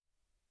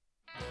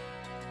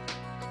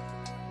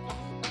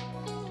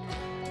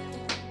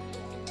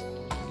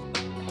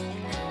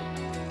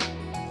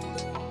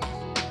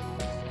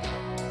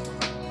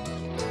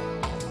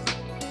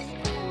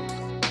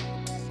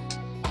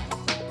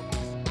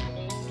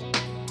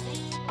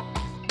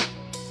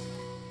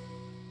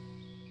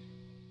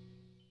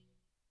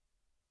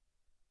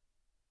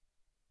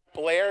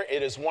Blair.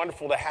 It is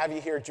wonderful to have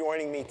you here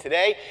joining me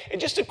today. And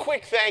just a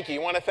quick thank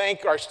you. I want to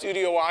thank our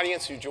studio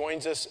audience who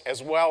joins us,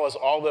 as well as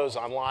all those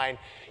online.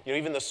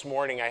 Even this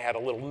morning I had a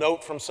little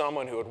note from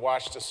someone who had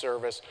watched a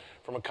service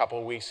from a couple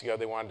of weeks ago.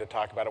 They wanted to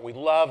talk about it. We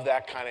love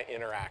that kind of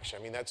interaction.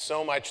 That's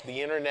so much the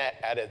internet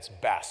at its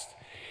best.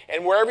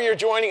 And wherever you're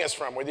joining us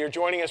from, whether you're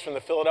joining us from the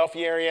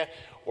Philadelphia area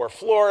or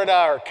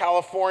Florida or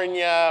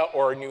California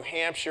or New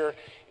Hampshire,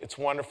 it's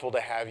wonderful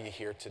to have you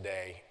here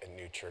today at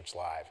New Church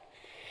Live.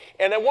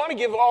 And I want to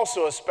give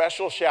also a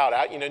special shout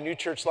out. New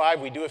Church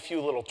Live, we do a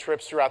few little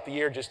trips throughout the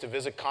year just to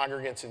visit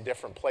congregants in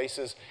different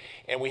places.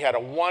 And we had a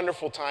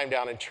wonderful time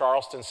down in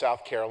Charleston,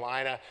 South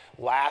Carolina.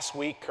 Last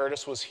week,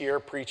 Curtis was here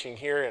preaching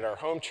here at our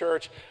home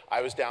church.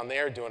 I was down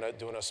there doing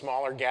a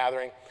smaller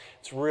gathering.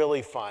 It's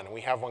really fun. And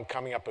we have one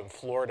coming up in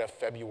Florida,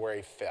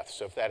 February 5th.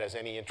 So if that has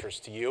any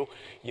interest to you,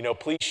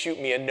 please shoot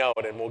me a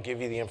note and we'll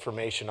give you the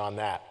information on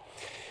that.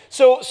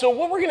 So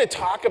what we're going to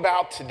talk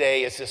about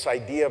today is this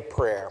idea of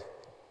prayer.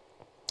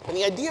 And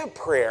the idea of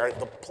prayer,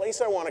 the place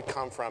I want to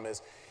come from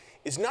is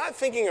not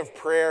thinking of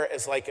prayer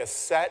as like a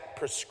set,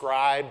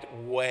 prescribed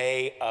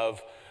way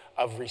of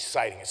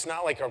reciting. It's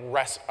not like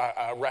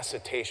a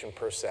recitation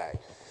per se.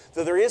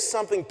 Though there is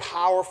something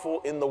powerful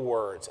in the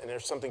words, and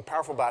there's something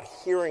powerful about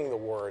hearing the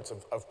words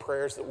of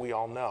prayers that we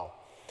all know.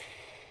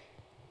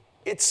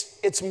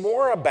 It's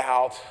more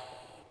about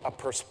a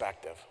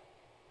perspective,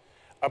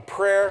 a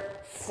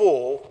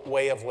prayerful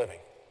way of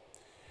living,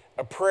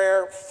 a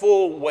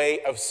prayerful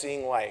way of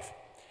seeing life.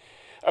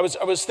 I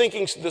was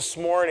thinking this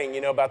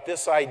morning, about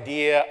this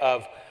idea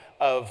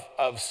of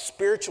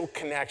spiritual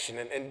connection,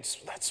 and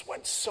that's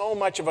what so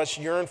much of us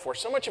yearn for.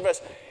 So much of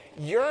us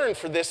yearn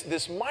for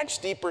this much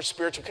deeper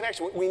spiritual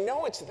connection. We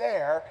know it's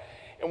there,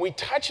 and we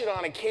touch it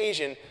on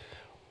occasion,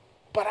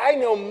 but I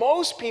know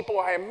most people,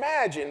 I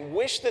imagine,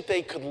 wish that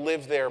they could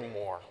live there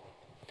more.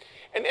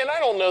 And I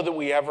don't know that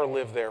we ever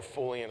live there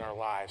fully in our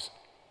lives.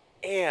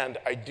 And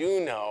I do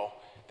know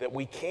that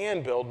we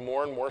can build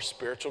more and more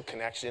spiritual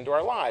connection into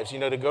our lives.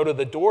 To go to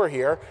the door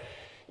here,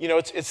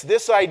 it's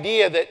this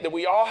idea that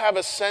we all have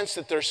a sense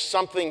that there's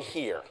something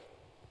here.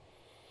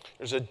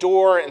 There's a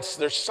door, and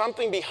there's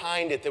something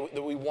behind it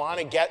that we want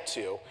to get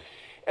to.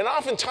 And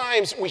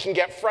oftentimes, we can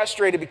get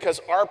frustrated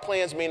because our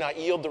plans may not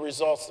yield the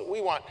results that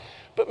we want.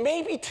 But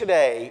maybe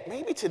today,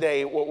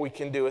 what we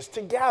can do is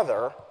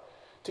together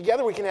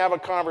we can have a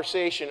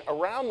conversation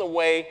around the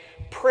way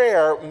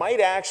prayer might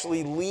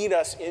actually lead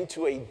us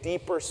into a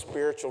deeper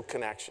spiritual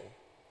connection.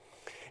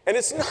 And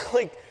it's not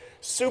like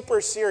super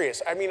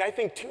serious. I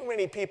think too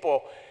many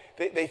people,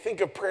 they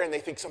think of prayer and they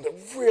think something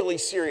really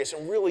serious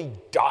and really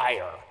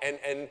dire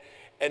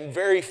and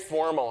very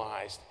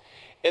formalized.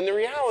 And the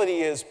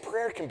reality is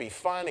prayer can be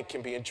fun, it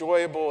can be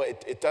enjoyable,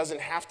 it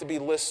doesn't have to be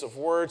lists of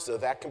words, though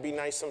that can be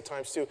nice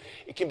sometimes too.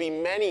 It can be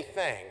many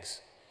things.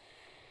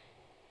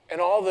 And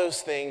all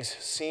those things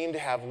seem to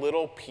have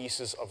little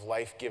pieces of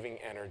life-giving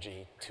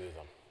energy to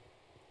them,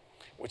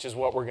 which is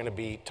what we're going to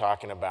be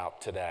talking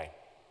about today.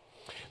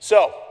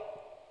 So,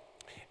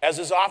 as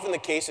is often the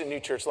case at New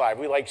Church Live,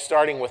 we like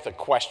starting with a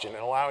question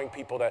and allowing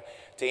people to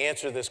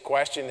answer this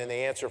question, and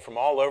they answer from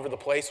all over the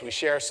place. We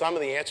share some of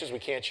the answers. We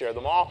can't share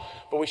them all,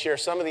 but we share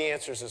some of the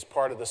answers as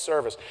part of the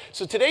service.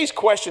 So today's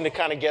question to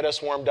kind of get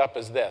us warmed up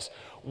is this: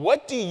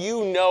 what do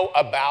you know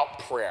about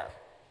prayer?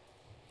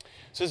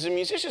 So as the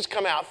musicians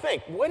come out,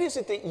 think, what is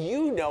it that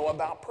you know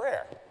about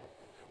prayer?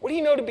 What do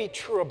you know to be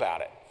true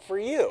about it for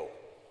you?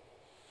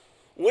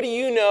 What do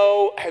you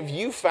know, have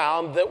you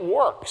found that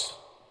works?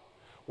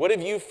 What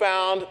have you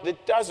found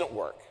that doesn't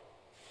work?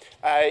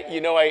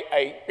 Anne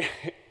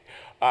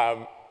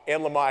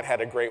Lamott had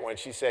a great one.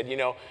 She said,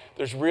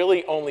 there's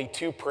really only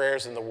two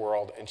prayers in the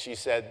world. And she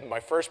said,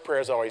 my first prayer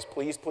is always,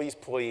 please, please,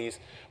 please.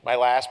 My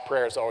last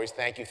prayer is always,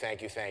 thank you,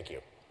 thank you, thank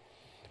you.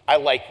 I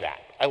like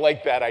that. I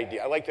like that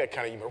idea. I like that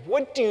kind of humor.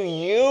 What do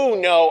you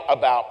know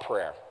about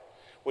prayer?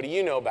 What do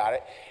you know about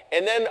it?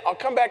 And then I'll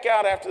come back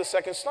out after the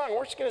second song.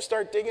 We're just going to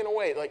start digging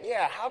away.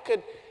 How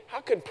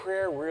could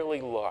prayer really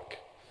look?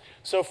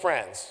 So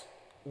friends,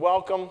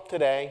 welcome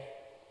today.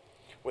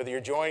 Whether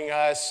you're joining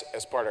us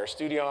as part of our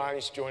studio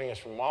audience, joining us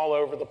from all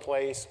over the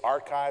place,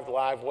 archived,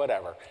 live,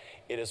 whatever,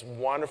 it is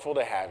wonderful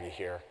to have you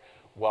here.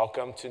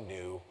 Welcome to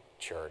New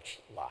Church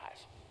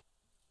Live.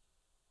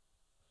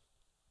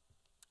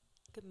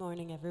 Good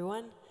morning,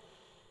 everyone.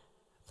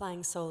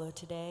 Flying solo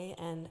today,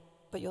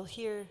 but you'll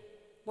hear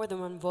more than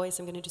one voice.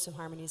 I'm going to do some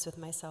harmonies with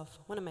myself.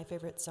 One of my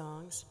favorite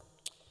songs.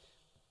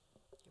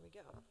 Here we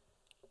go.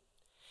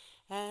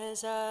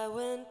 As I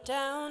went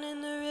down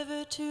in the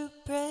river to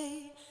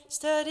pray,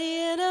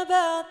 studying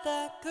about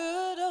that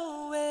good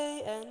old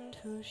way, and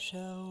who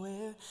shall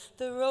wear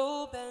the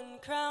robe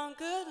and crown?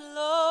 Good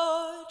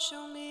Lord,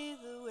 show me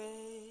the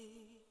way.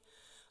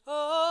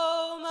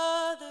 Oh,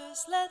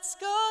 mothers, let's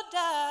go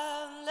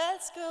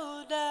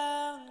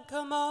down,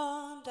 come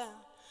on down.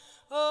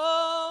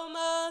 Oh,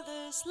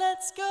 mothers,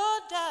 let's go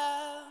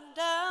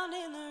down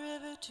in the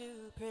river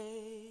to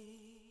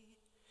pray.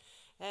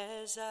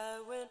 As I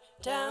went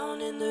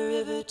down in the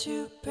river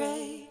to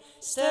pray,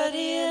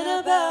 studying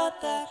about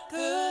that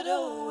good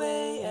old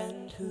way,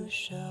 and who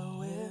shall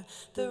wear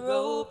the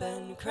robe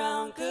and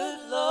crown?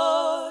 Good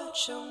Lord,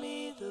 show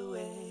me the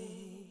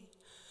way.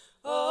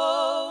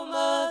 Oh,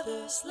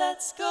 mothers,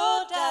 let's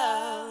go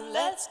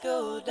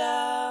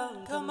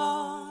down, come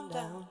on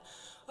down.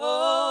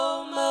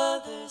 Oh,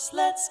 mothers,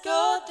 let's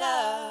go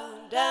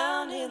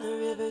down in the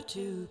river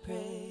to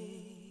pray.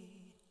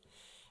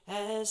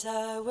 As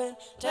I went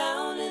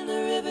down in the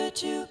river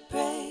to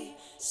pray,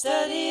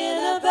 studying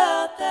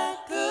about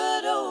that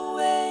good old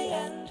way,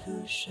 and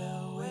who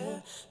shall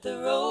wear the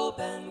robe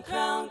and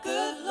crown?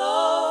 Good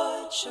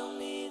Lord, show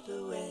me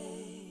the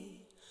way.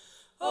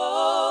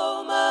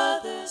 Oh,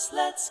 mothers,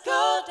 let's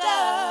go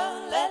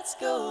down,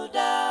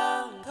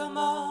 come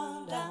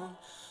on down.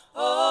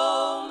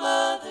 Oh,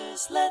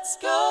 mothers, let's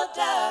go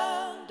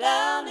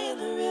down in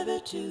the river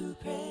to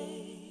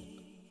pray.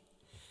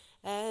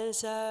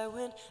 As I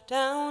went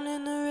down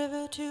in the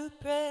river to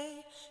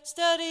pray,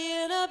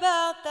 studying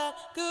about that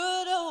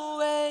good old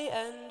way,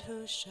 and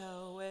who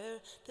shall wear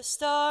the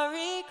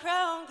starry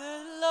crown?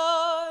 Good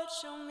Lord,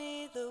 show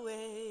me the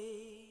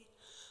way.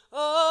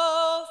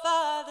 Oh,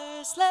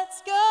 fathers,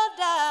 let's go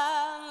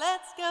down,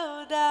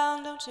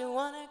 don't you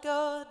want to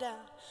go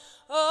down?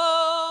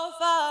 Oh,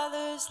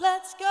 fathers,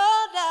 let's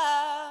go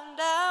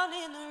down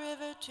in the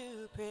river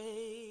to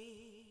pray.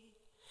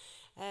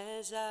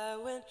 As I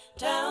went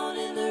down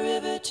in the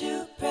river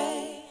to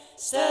pray,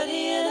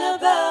 studying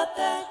about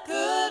that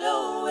good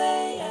old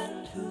way,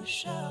 and who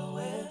shall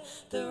wear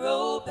the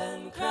robe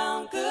and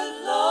crown?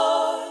 Good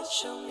Lord,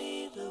 show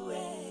me the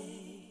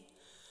way.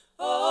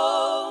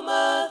 Oh,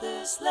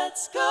 mothers,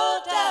 let's go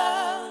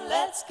down,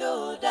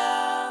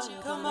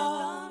 come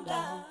on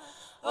down.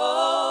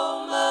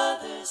 Oh,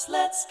 mothers,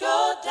 let's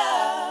go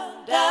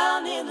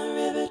down in the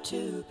river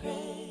to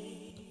pray.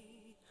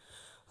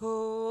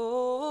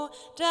 Oh,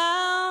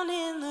 down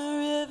in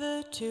the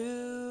river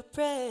to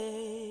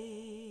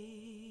pray.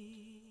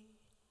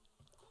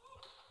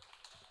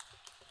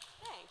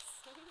 Thanks.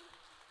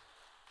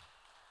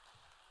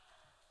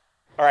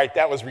 All right,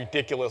 that was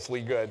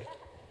ridiculously good.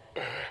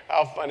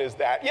 How fun is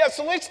that? Yeah,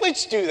 so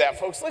let's do that,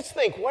 folks. Let's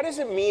think, what does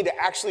it mean to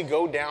actually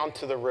go down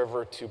to the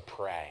river to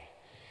pray?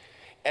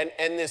 And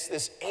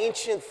this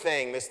ancient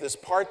thing, this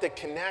part that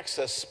connects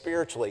us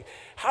spiritually,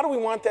 how do we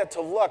want that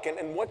to look,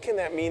 and what can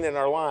that mean in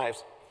our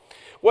lives?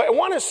 Well, I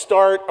want to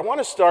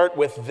start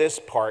with this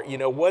part. You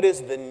know, what is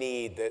the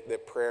need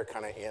that prayer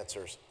kind of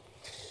answers?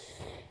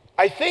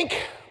 I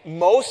think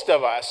most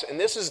of us, and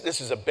this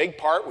is a big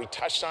part, we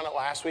touched on it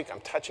last week, I'm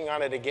touching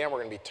on it again, we're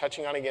going to be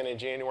touching on it again in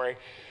January.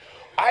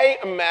 I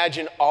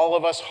imagine all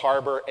of us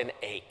harbor an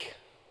ache.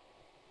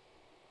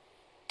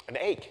 An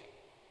ache.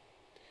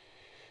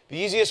 The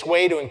easiest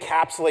way to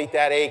encapsulate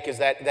that ache is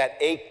that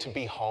ache to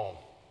be home.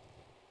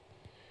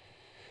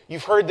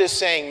 You've heard this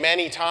saying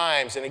many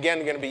times, and again,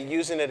 I'm going to be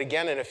using it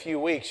again in a few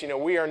weeks. You know,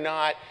 we are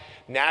not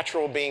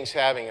natural beings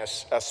having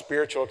a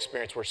spiritual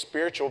experience. We're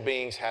spiritual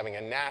beings having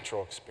a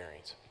natural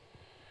experience.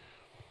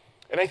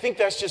 And I think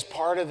that's just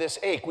part of this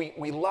ache.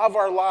 We love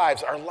our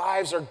lives. Our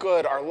lives are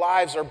good. Our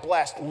lives are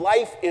blessed.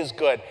 Life is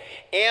good.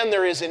 And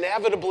there is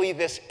inevitably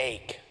this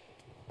ache,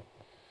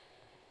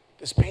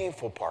 this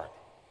painful part.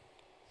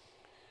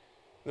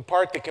 The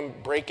part that can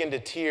break into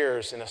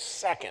tears in a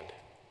second.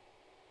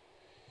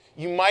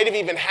 You might have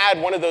even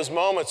had one of those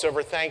moments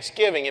over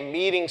Thanksgiving in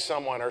meeting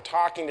someone or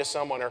talking to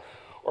someone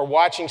or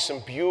watching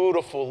some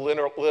beautiful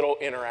little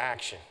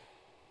interaction.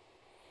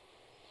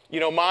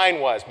 You know, mine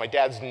was, my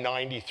dad's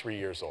 93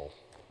 years old.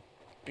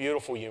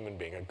 Beautiful human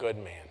being, a good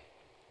man.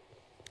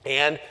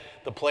 And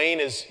the plane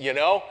is, you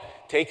know,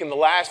 taking the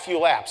last few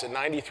laps. At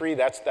 93,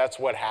 that's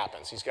what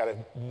happens. He's got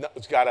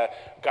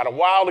a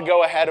while to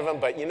go ahead of him,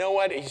 but you know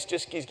what? He's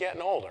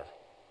getting older.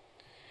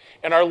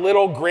 And our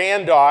little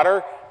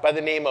granddaughter, by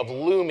the name of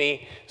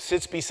Lumi,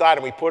 sits beside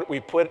him. We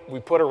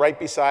put her right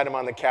beside him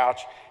on the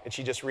couch, and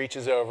she just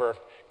reaches over,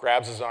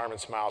 grabs his arm, and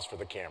smiles for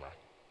the camera.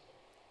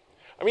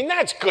 I mean,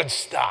 that's good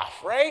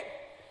stuff, right?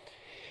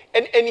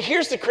 And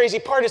here's the crazy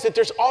part is that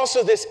there's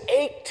also this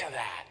ache to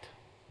that.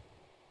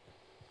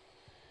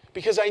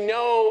 Because I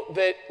know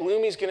that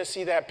Lumi's going to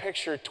see that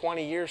picture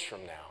 20 years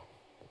from now.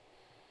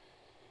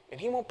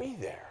 And he won't be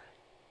there.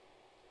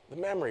 The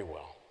memory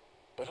will.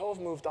 But he'll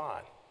have moved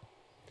on.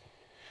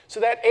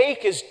 So that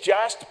ache is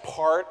just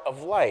part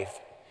of life.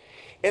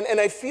 And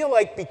I feel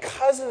like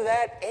because of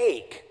that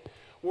ache,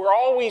 we're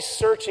always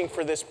searching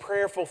for this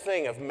prayerful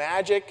thing of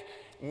magic,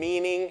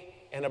 meaning,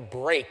 and a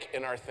break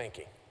in our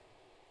thinking.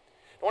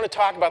 I want to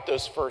talk about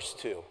those first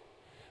two,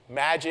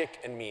 magic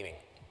and meaning.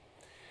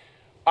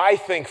 I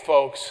think,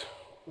 folks,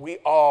 we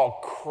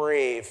all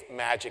crave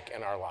magic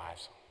in our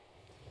lives.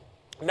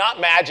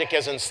 Not magic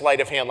as in sleight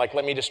of hand, like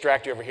let me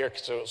distract you over here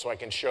so I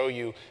can show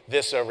you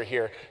this over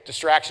here.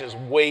 Distraction is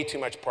way too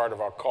much part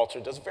of our culture.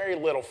 It does very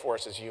little for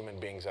us as human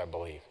beings, I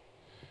believe.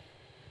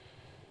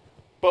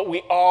 But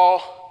we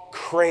all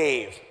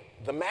crave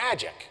the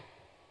magic.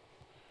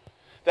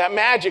 That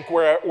magic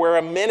where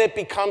a minute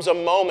becomes a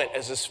moment,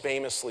 as is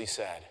famously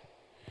said.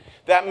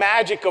 That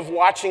magic of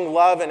watching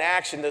love in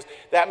action,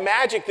 that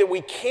magic that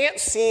we can't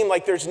seem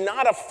like there's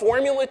not a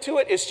formula to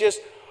it. It's just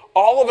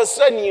all of a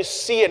sudden you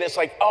see it and it's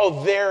like,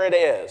 oh, there it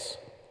is.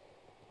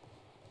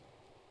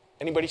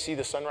 Anybody see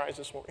the sunrise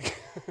this morning?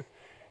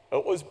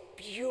 It was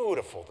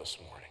beautiful this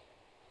morning.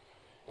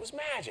 It was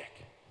magic.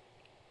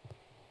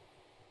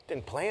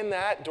 Didn't plan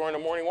that during a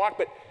morning walk,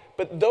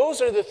 but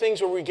those are the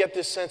things where we get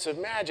this sense of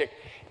magic.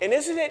 And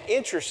isn't it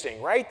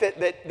interesting, right,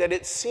 that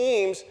it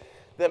seems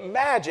that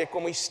magic,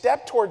 when we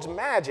step towards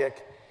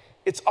magic,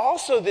 it's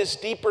also this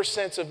deeper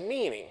sense of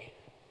meaning,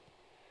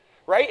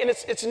 right? And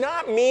it's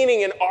not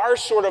meaning in our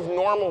sort of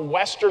normal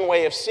Western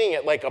way of seeing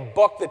it, like a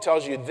book that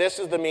tells you this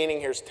is the meaning,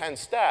 here's 10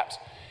 steps.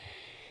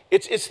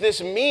 It's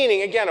this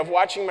meaning, again, of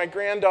watching my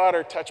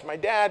granddaughter touch my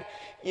dad,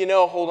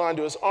 hold on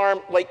to his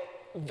arm. Like,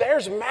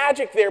 there's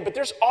magic there, but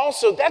there's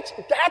also,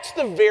 that's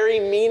the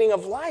very meaning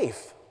of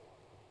life.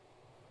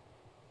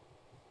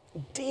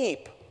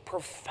 Deep,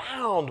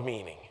 profound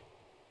meaning.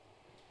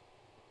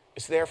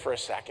 It's there for a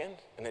second,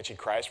 and then she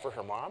cries for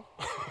her mom.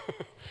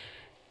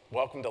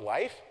 Welcome to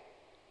life.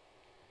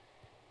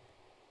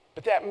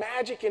 But that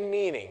magic and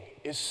meaning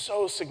is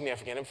so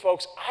significant. And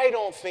folks, I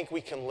don't think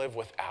we can live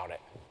without it.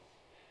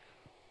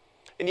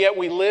 And yet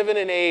we live in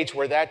an age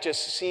where that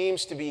just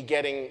seems to be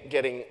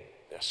getting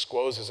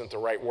squoze isn't the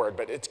right word,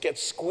 but it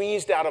gets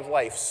squeezed out of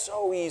life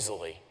so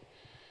easily.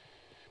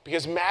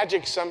 Because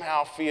magic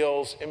somehow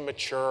feels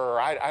immature, or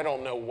I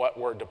don't know what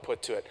word to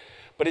put to it.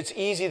 But it's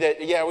easy that,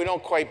 we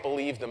don't quite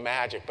believe the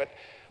magic. But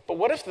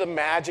what if the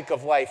magic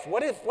of life,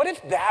 what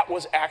if that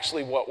was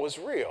actually what was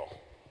real?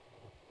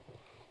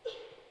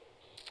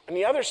 And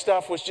the other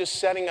stuff was just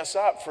setting us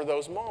up for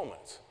those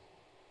moments.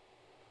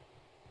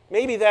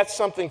 Maybe that's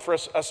something for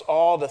us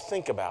all to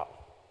think about.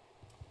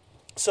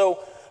 So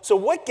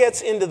what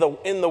gets in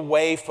the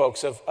way,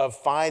 folks, of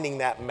finding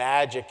that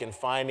magic and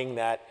finding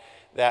that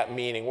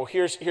meaning? Well,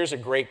 here's a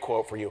great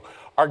quote for you.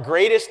 Our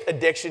greatest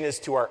addiction is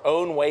to our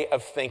own way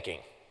of thinking,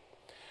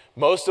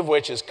 most of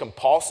which is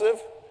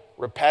compulsive,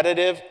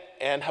 repetitive,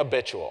 and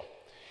habitual.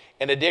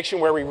 An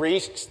addiction where we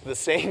reach the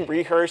same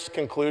rehearsed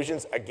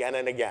conclusions again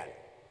and again.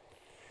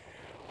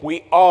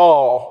 We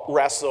all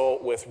wrestle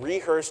with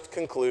rehearsed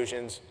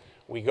conclusions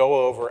we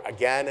go over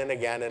again and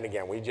again and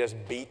again. We just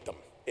beat them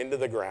into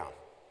the ground.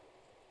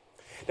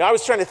 Now, I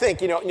was trying to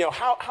think,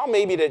 how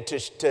maybe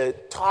to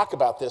talk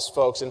about this,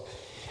 folks, and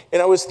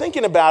I was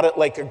thinking about it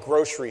like a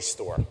grocery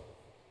store.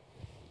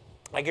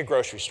 Like a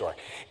grocery store.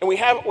 And we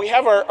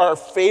have our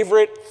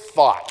favorite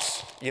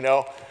thoughts,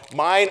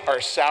 Mine are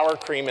sour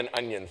cream and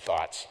onion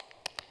thoughts.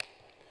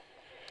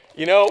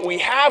 We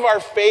have our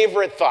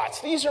favorite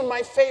thoughts. These are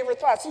my favorite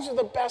thoughts. These are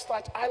the best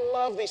thoughts. I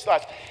love these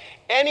thoughts.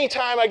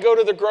 Anytime I go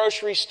to the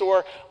grocery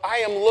store, I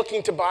am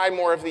looking to buy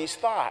more of these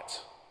thoughts.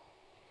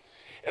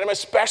 And I'm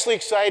especially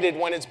excited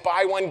when it's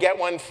buy one, get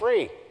one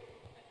free.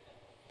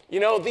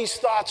 These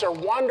thoughts are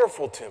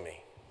wonderful to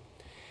me.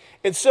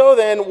 And so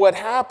then what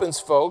happens,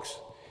 folks,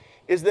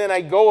 is then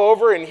I go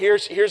over, and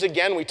here's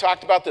again, we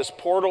talked about this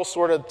portal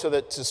sort of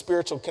to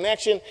spiritual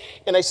connection,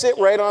 and I sit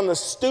right on the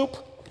stoop,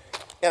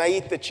 and I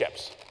eat the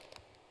chips.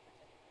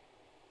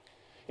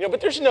 But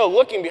there's no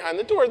looking behind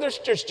the door. There's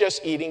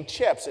just eating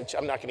chips.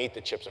 I'm not going to eat the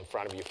chips in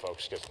front of you,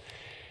 folks, because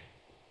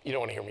you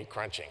don't want to hear me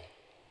crunching.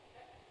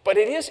 But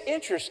it is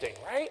interesting,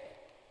 right?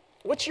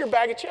 What's your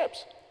bag of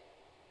chips?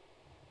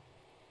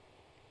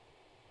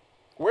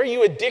 Where are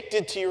you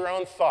addicted to your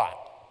own thought?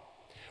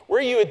 Where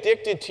are you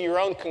addicted to your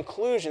own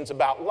conclusions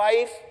about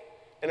life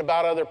and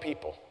about other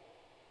people?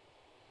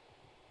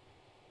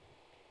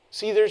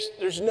 See,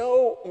 there's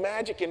no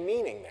magic and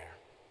meaning there.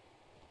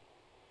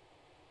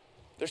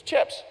 There's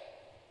chips.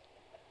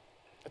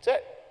 That's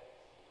it.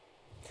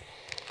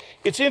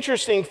 It's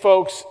interesting,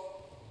 folks,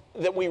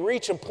 that we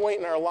reach a point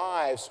in our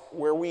lives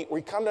where we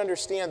come to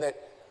understand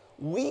that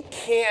we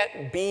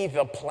can't be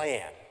the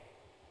plan.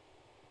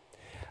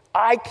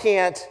 I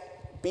can't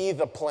be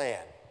the plan.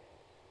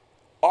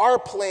 Our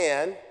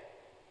plan,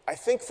 I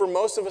think for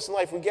most of us in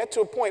life, we get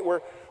to a point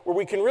where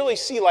we can really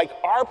see, like,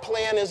 our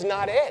plan is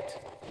not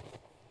it.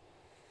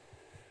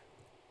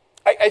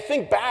 I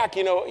think back,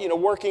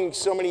 working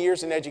so many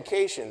years in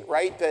education,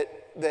 right,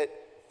 that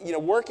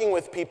working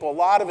with people, a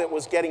lot of it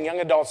was getting young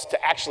adults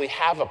to actually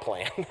have a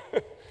plan.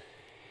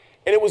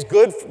 And it was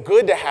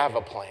good to have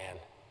a plan.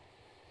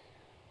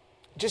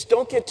 Just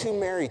don't get too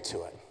married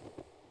to it.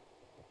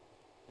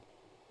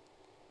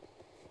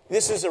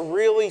 This is a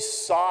really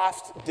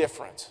soft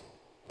difference,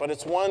 but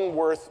it's one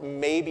worth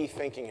maybe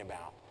thinking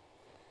about.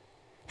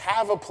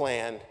 Have a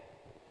plan.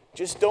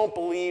 Just don't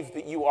believe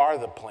that you are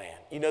the plan.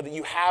 That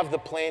you have the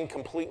plan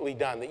completely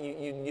done, that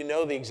you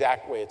know the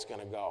exact way it's going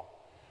to go.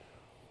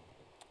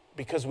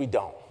 Because we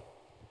don't.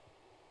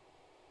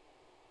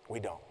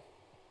 We don't.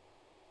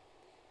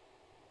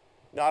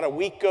 Not a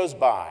week goes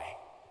by,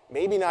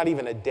 maybe not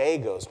even a day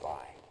goes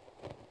by,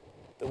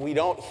 that we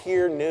don't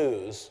hear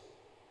news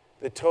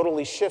that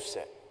totally shifts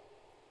it.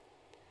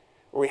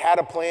 Where we had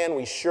a plan,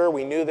 we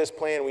knew this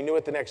plan, we knew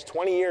what the next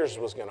 20 years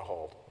was going to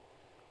hold.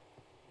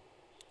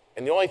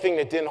 And the only thing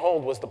that didn't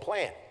hold was the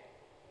plan.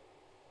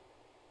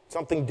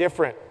 something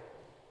different.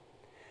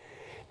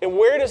 And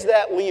where does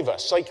that leave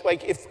us?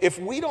 Like if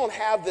we don't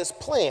have this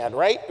plan,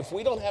 right? If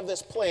we don't have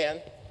this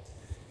plan,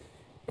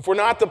 if we're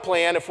not the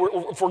plan, if we're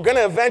going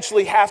to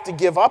eventually have to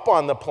give up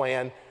on the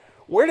plan,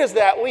 where does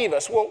that leave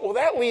us? Well,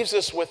 that leaves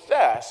us with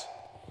this.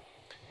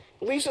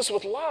 It leaves us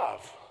with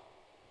love.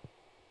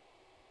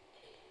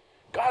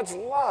 God's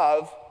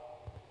love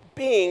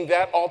being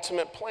that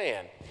ultimate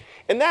plan.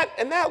 And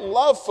that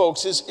love,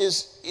 folks,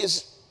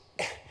 is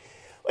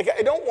like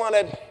I don't want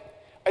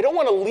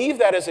to leave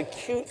that as a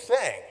cute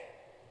thing.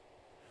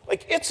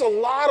 Like it's a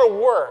lot of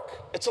work.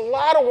 It's a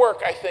lot of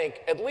work, I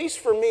think, at least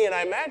for me, and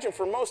I imagine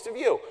for most of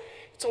you.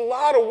 It's a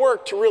lot of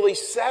work to really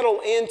settle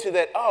into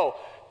that, oh,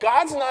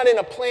 God's not in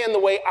a plan the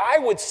way I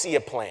would see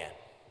a plan.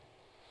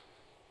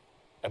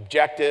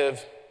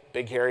 Objective,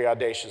 big, hairy,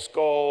 audacious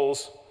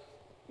goals,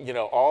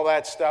 all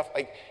that stuff.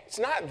 Like, it's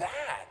not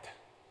that.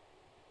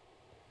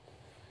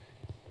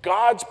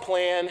 God's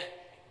plan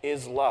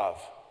is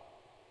love.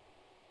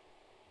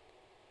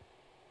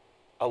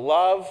 A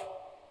love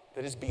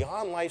that is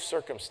beyond life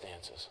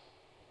circumstances.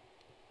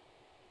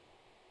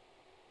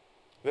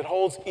 That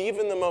holds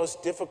even the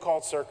most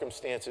difficult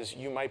circumstances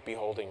you might be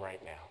holding right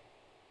now.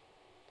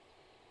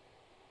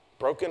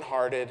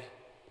 Brokenhearted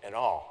and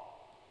all.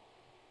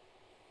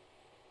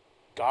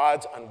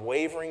 God's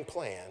unwavering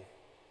plan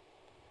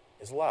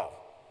is love.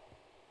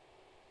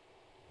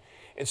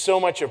 And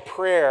so much of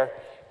prayer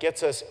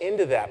gets us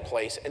into that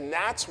place. And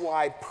that's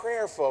why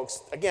prayer,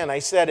 folks, again, I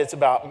said it's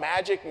about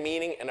magic,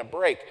 meaning, and a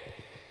break.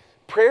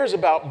 Prayer is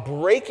about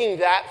breaking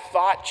that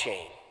thought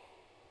chain.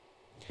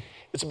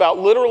 It's about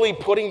literally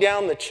putting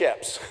down the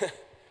chips.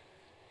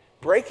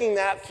 Breaking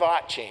that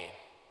thought chain.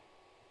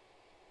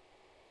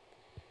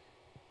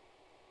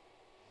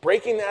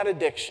 Breaking that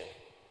addiction.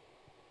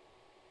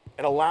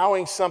 And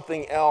allowing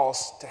something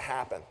else to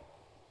happen.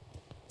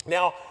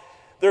 Now,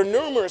 there are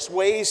numerous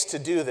ways to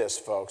do this,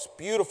 folks.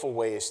 Beautiful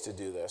ways to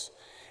do this.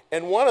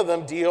 And one of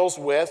them deals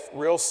with,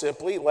 real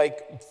simply,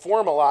 like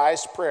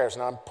formalized prayers.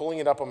 Now, I'm pulling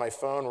it up on my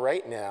phone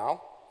right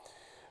now.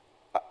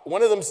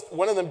 One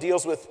of them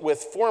deals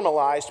with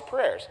formalized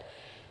prayers.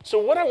 So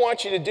what I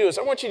want you to do is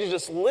I want you to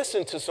just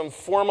listen to some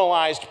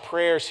formalized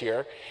prayers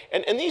here.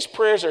 And these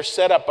prayers are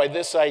set up by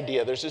this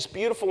idea. There's this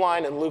beautiful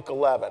line in Luke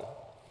 11.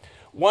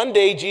 One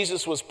day,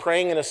 Jesus was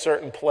praying in a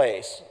certain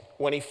place.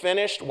 When he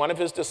finished, one of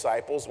his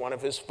disciples, one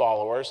of his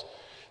followers,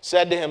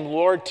 said to him,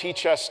 "Lord,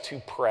 teach us to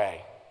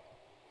pray."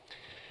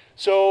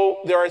 So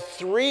there are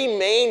three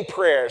main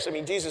prayers. I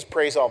mean, Jesus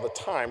prays all the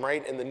time,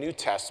 right? In the New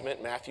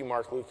Testament, Matthew,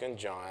 Mark, Luke, and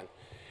John.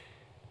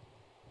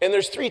 And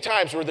there's three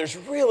times where there's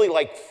really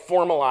like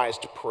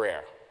formalized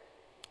prayer.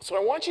 So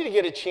I want you to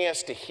get a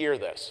chance to hear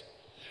this.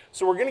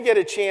 So we're going to get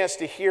a chance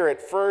to hear it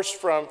first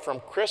from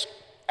Chris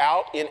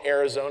out in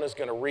Arizona is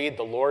going to read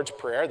the Lord's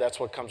Prayer. That's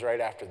what comes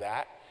right after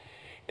that.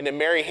 And then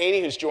Mary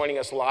Haney, who's joining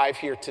us live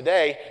here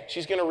today,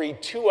 she's going to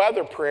read two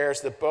other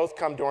prayers that both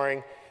come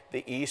during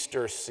the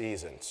Easter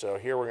season. So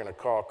here we're going to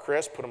call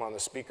Chris, put him on the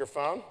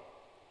speakerphone,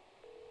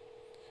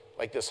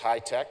 like this high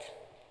tech.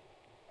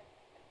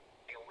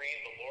 I'm going to read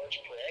the Lord's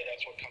Prayer.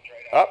 That's what comes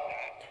right after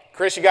that.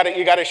 Chris, you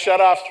got to shut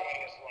off.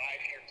 Joining us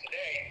live here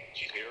today.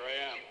 Here I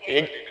am.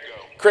 Ready to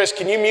go. Chris,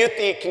 can you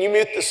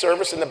mute the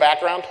service in the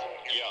background?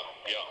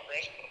 Yeah.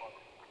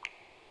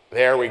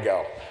 There we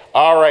go.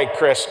 All right,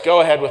 Chris, go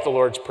ahead with the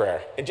Lord's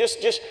Prayer. And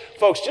just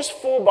folks, just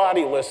full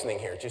body listening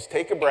here. Just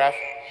take a breath.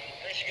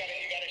 Chris, you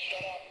gotta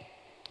shut up.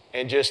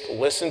 And just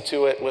listen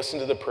to it. Listen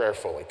to the prayer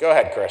fully. Go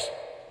ahead, Chris.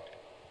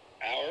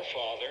 Our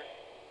Father,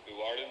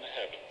 who art in the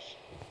heavens,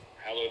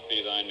 hallowed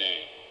be thy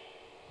name.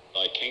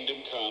 Thy kingdom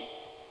come,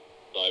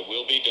 thy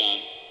will be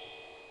done,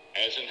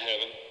 as in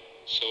heaven,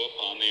 so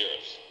upon the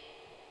earth.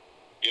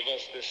 Give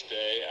us this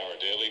day our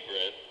daily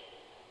bread,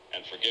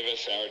 and forgive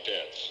us our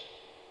debts,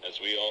 as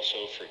we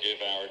also forgive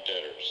our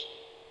debtors.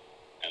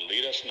 And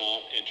lead us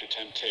not into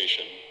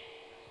temptation,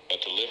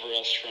 but deliver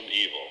us from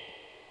evil.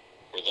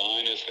 For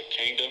thine is the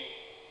kingdom,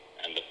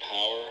 and the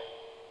power,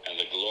 and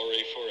the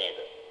glory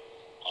forever.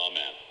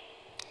 Amen.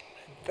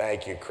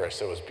 Thank you, Chris.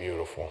 That was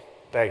beautiful.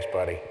 Thanks,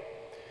 buddy.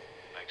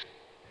 Thanks.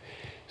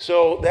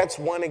 So that's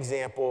one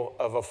example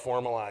of a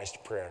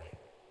formalized prayer.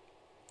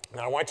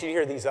 Now, I want you to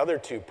hear these other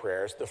two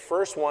prayers. The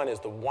first one is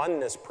the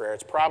oneness prayer.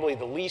 It's probably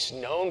the least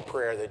known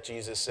prayer that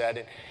Jesus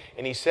said,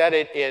 and he said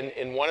it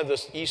in one of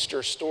the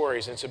Easter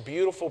stories. And it's a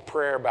beautiful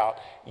prayer about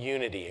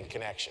unity and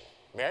connection.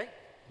 Mary?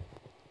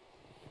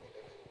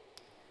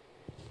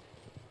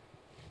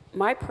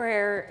 My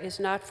prayer is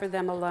not for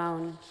them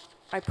alone.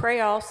 I pray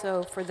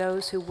also for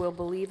those who will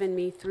believe in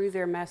me through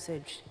their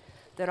message,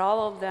 that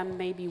all of them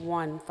may be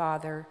one,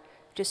 Father,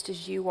 just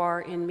as you are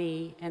in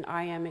me and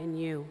I am in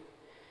you.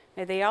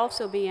 May they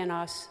also be in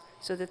us,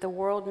 so that the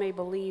world may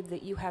believe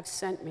that you have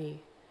sent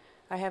me.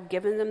 I have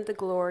given them the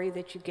glory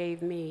that you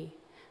gave me,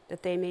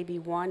 that they may be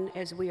one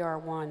as we are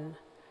one,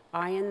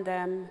 I in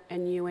them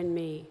and you in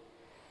me,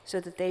 so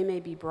that they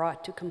may be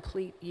brought to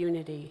complete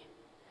unity.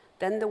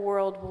 Then the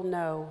world will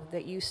know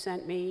that you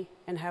sent me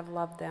and have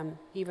loved them,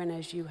 even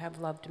as you have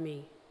loved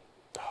me.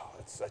 Oh,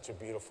 that's such a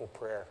beautiful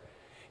prayer.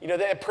 You know,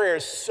 that prayer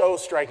is so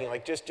striking,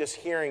 like just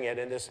hearing it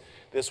and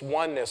this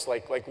oneness,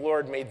 like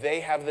Lord, may they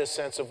have this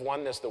sense of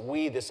oneness,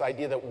 this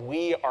idea that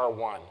we are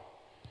one.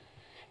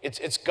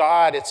 It's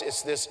God,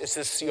 it's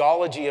this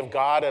theology of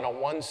God in a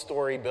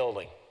one-story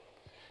building,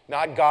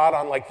 not God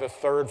on like the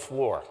third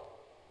floor.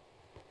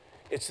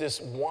 It's this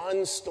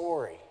one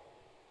story.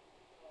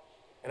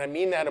 And I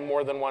mean that in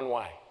more than one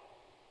way.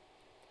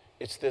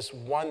 It's this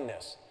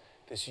oneness,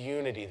 this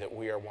unity that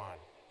we are one.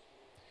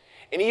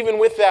 And even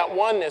with that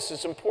oneness,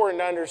 it's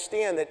important to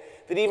understand that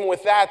even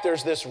with that,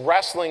 there's this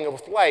wrestling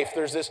with life.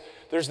 There's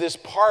this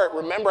part,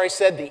 remember I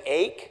said the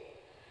ache?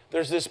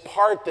 There's this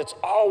part that's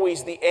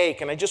always the ache.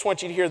 And I just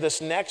want you to hear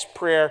this next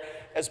prayer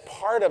as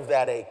part of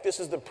that ache. This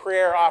is the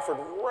prayer offered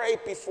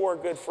right before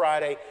Good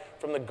Friday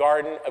from the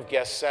Garden of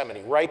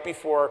Gethsemane, right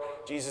before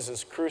Jesus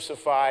is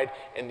crucified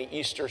and the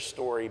Easter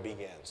story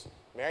begins.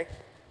 Mary?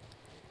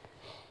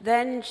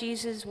 Then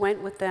Jesus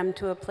went with them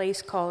to a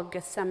place called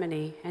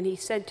Gethsemane, and he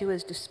said to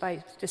his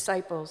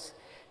disciples,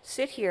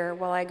 "Sit here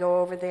while I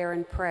go over there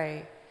and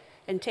pray."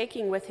 And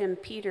taking with him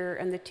Peter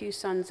and the 2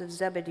 sons of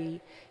Zebedee,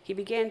 he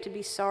began to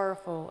be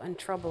sorrowful and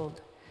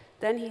troubled.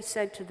 Then he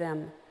said to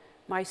them,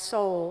 "My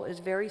soul is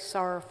very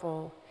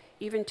sorrowful,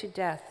 even to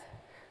death.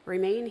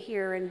 Remain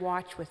here and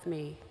watch with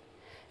me."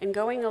 And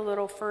going a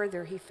little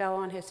further, he fell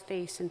on his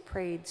face and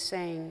prayed,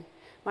 saying,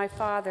 "My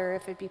Father,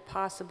 if it be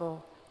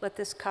possible, let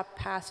this cup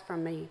pass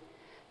from me.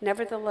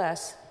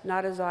 Nevertheless,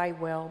 not as I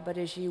will, but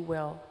as you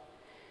will."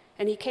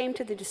 And he came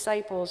to the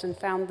disciples and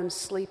found them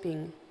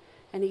sleeping.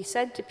 And he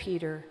said to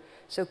Peter,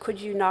 "So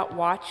could you not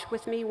watch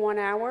with me 1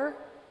 hour?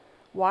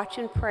 Watch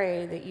and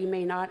pray that you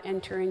may not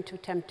enter into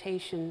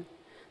temptation.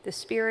 The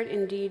spirit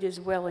indeed is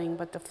willing,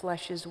 but the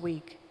flesh is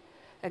weak."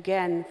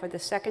 Again, for the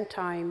second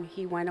time,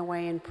 he went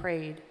away and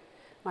prayed,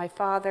 "My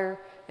Father,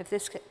 if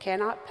this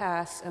cannot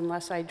pass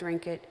unless I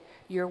drink it,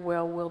 your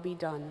will be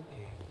done."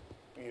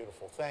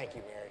 Beautiful. Thank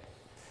you, Mary.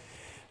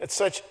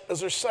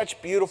 Those are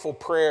such beautiful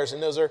prayers,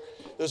 and those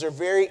are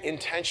very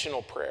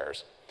intentional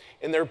prayers.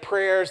 And they're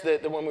prayers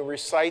that when we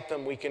recite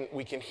them, we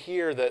can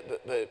hear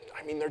that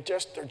they're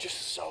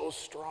just so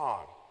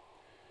strong.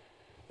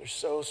 They're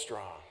so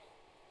strong.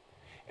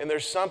 And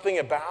there's something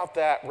about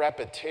that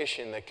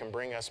repetition that can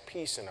bring us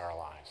peace in our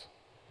lives.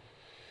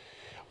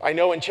 I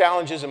know in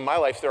challenges in my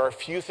life, there are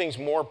few things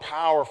more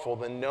powerful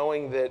than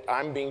knowing that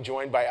I'm being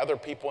joined by other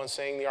people and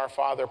saying the Our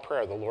Father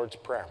prayer, the Lord's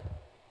Prayer.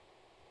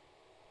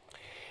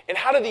 And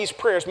how do these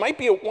prayers,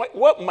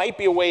 what might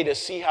be a way to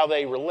see how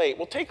they relate?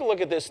 Well, take a look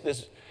at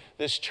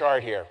this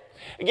chart here.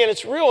 Again,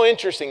 it's real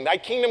interesting. Thy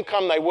kingdom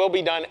come, thy will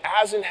be done,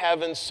 as in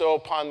heaven, so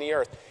upon the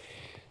earth.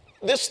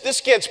 This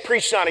gets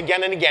preached on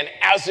again and again,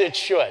 as it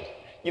should.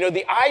 You know,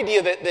 the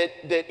idea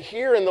that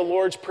here in the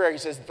Lord's Prayer, he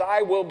says,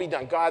 thy will be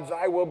done, God,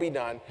 thy will be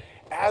done,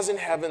 as in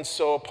heaven,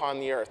 so upon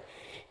the earth.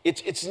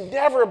 It's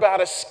never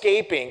about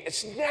escaping.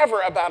 It's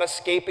never about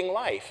escaping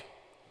life.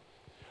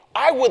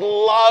 I would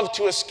love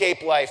to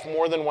escape life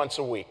more than once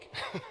a week,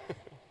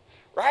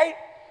 right?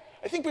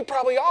 I think we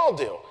probably all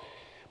do.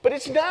 But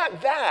it's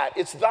not that.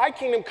 It's thy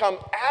kingdom come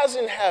as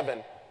in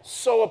heaven,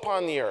 so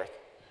upon the earth.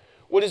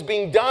 What is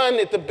being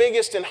done at the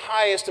biggest and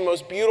highest and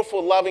most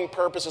beautiful, loving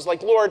purpose is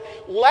like, Lord,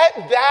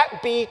 let that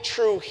be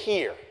true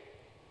here.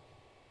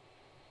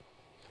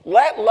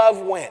 Let love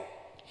win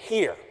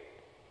here.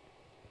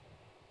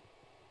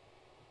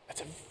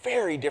 That's a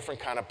very different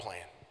kind of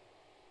plan.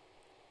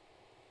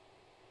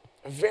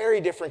 A very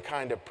different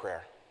kind of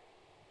prayer.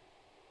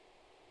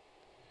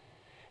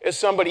 As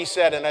somebody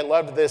said, and I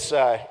loved this,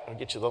 I'll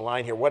get you the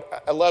line here.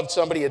 I loved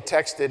somebody had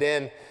texted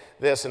in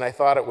this, and I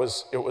thought it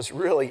was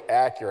really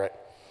accurate.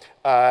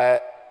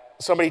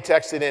 Somebody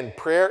texted in,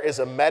 prayer is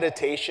a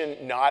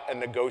meditation, not a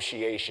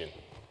negotiation.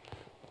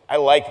 I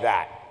like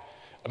that.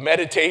 A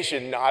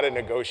meditation, not a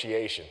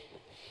negotiation.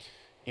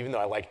 Even though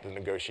I like the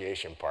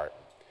negotiation part.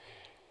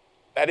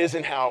 That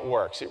isn't how it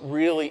works. It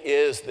really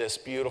is this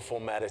beautiful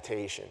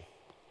meditation.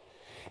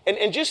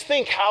 And just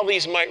think how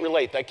these might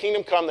relate. Thy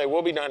kingdom come, thy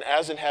will be done,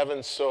 as in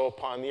heaven, so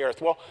upon the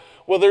earth.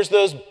 Well, there's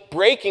those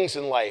breakings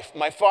in life.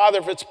 My Father,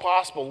 if it's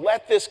possible,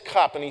 let this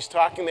cup, and he's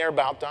talking there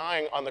about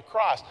dying on the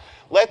cross,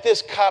 let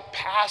this cup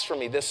pass from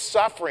me, this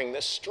suffering,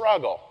 this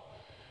struggle.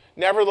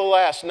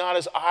 Nevertheless, not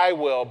as I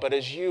will, but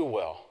as you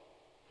will.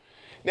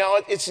 Now,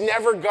 it's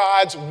never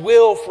God's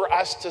will for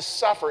us to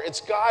suffer.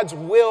 It's God's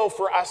will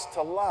for us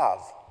to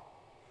love.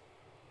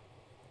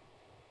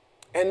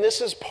 And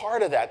this is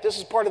part of that. This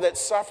is part of that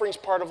suffering's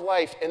part of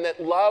life. And that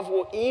love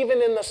will,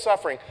 even in the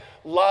suffering,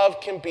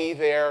 love can be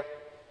there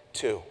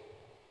too.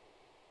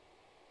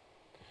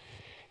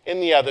 In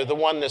the other, the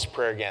oneness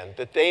prayer again,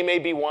 that they may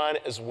be one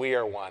as we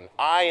are one.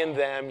 I and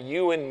them,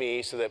 you and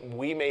me, so that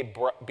we may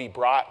be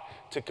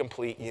brought to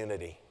complete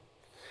unity.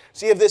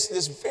 So you have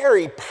this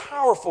very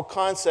powerful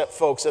concept,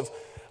 folks,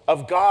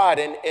 of God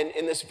and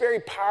this very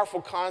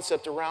powerful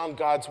concept around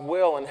God's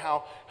will and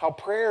how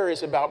prayer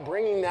is about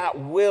bringing that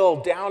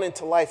will down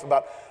into life,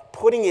 about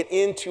putting it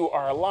into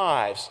our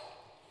lives.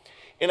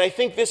 And I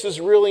think this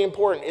is really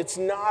important. It's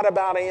not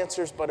about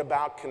answers, but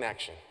about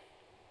connection.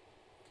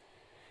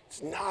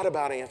 It's not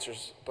about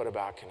answers, but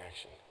about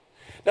connection.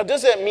 Now,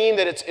 does that mean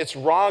that it's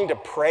wrong to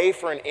pray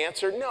for an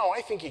answer? No,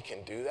 I think you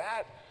can do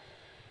that.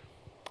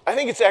 I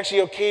think it's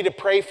actually okay to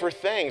pray for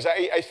things.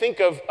 I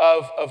think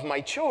of my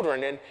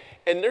children,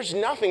 and there's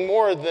nothing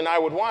more than I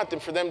would want than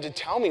for them to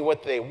tell me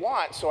what they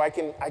want so I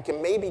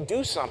can maybe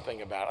do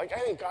something about it. Like,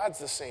 I think God's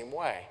the same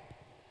way.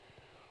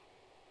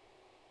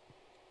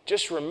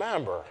 Just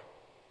remember,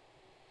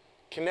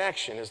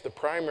 connection is the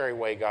primary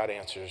way God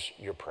answers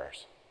your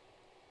prayers.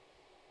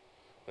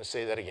 I'm going to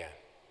say that again.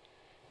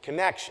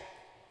 Connection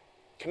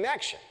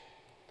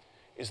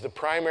is the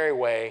primary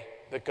way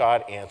that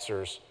God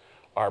answers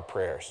our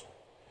prayers.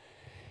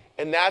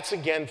 And that's,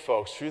 again,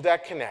 folks, through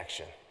that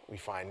connection, we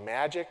find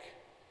magic,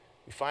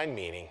 we find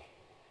meaning,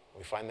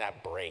 we find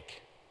that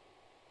break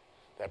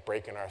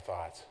in our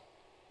thoughts.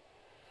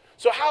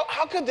 So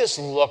how could this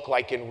look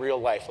like in real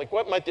life? Like,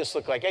 what might this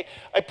look like?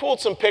 I pulled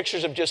some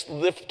pictures of just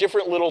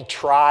different little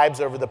tribes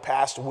over the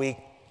past week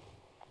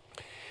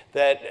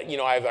that, you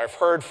know, I've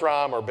heard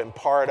from or been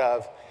part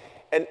of.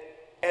 And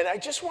I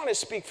just want to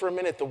speak for a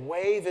minute the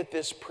way that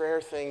this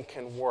prayer thing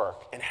can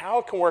work and how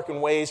it can work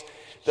in ways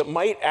that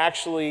might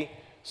actually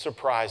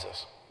surprise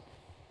us.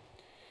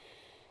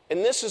 And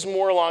this is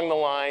more along the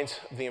lines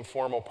of the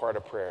informal part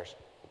of prayers.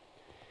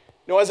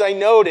 You know, as I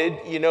noted,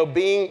 you know,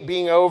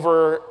 being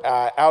over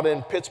out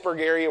in Pittsburgh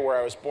area where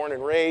I was born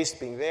and raised,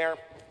 being there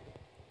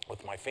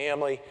with my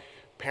family,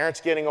 parents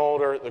getting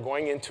older, they're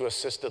going into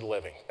assisted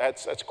living.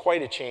 That's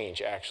quite a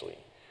change, actually,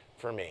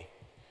 for me.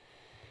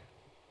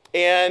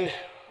 And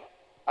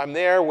I'm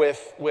there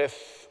with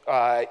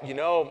you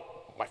know,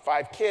 my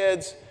 5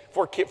 kids.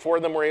 4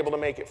 of them were able to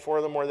make it. 4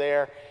 of them were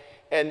there.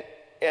 And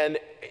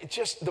it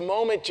just, the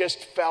moment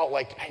just felt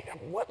like, hey,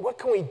 what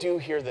can we do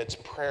here that's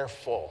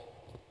prayerful?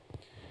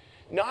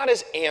 Not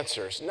as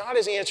answers, not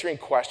as answering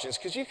questions,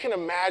 because you can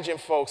imagine,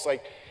 folks,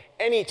 like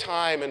any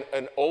time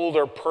an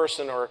older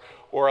person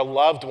or a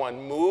loved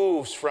one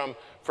moves from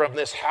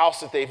this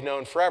house that they've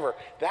known forever,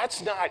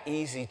 that's not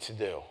easy to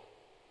do.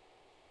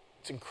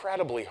 It's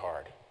incredibly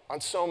hard on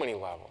so many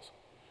levels.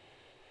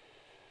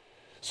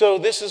 So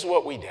this is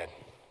what we did.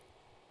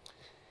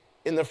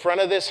 In the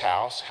front of this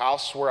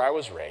house where I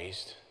was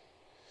raised,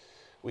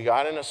 we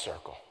got in a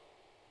circle.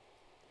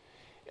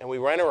 And we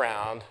went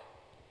around,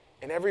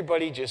 and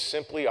everybody just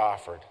simply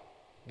offered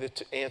the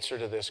answer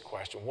to this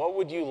question. What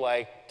would you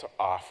like to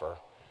offer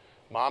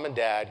Mom and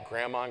Dad,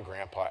 Grandma and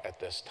Grandpa at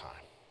this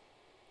time?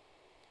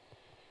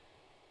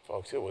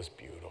 Folks, it was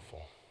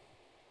beautiful.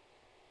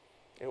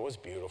 It was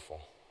beautiful.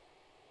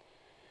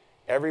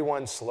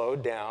 Everyone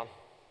slowed down.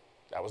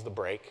 That was the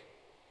break.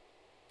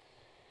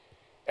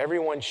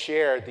 Everyone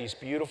shared these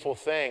beautiful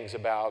things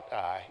about,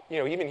 you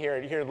know, even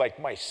here like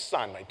my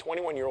son, my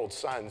 21-year-old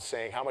son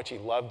saying how much he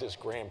loved his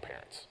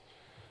grandparents.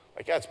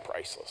 Like, that's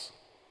priceless.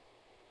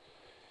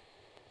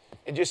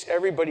 And just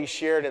everybody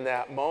shared in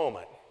that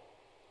moment.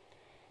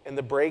 And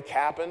the break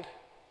happened,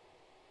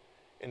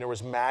 and there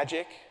was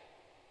magic,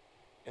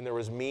 and there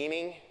was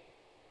meaning,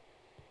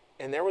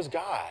 and there was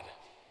God.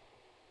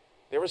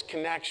 There was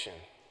connection.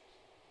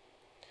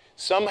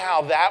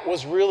 Somehow that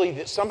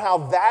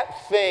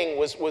thing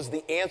was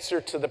the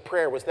answer to the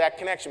prayer, was that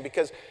connection,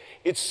 because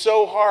it's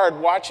so hard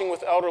watching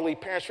with elderly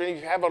parents. For any of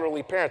you who have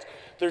elderly parents,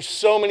 there's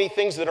so many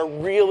things that are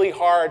really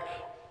hard,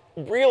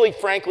 really,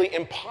 frankly,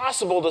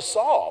 impossible to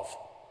solve.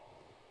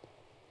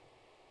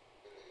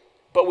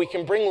 But we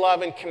can bring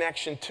love and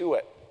connection to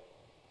it.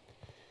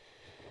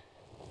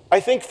 I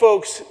think,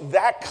 folks,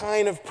 that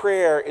kind of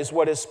prayer is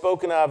what is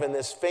spoken of in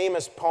this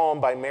famous poem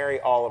by Mary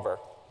Oliver.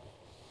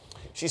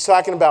 She's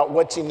talking about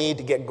what you need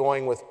to get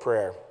going with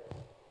prayer.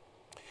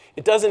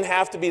 It doesn't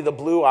have to be the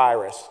blue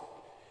iris.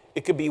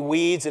 It could be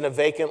weeds in a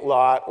vacant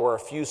lot or a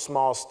few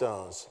small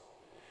stones.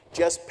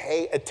 Just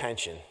pay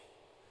attention.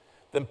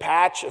 Then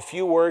patch a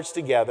few words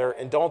together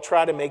and don't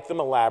try to make them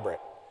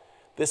elaborate.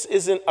 This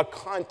isn't a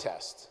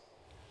contest,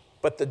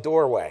 but the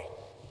doorway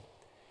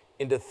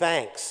into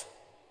thanks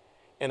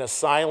and a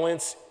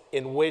silence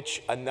in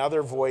which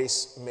another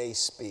voice may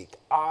speak.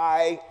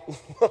 I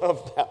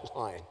love that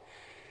line.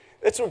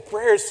 That's what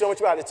prayer is so much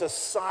about. It's a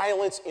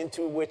silence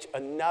into which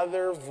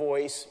another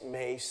voice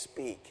may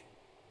speak.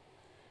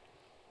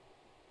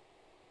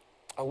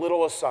 A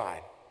little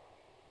aside.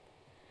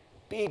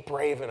 Be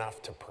brave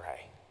enough to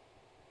pray.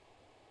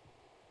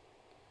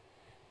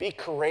 Be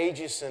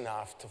courageous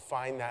enough to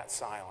find that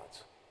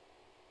silence.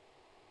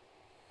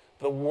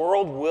 The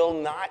world will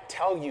not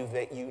tell you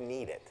that you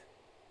need it.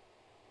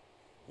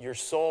 Your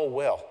soul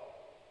will.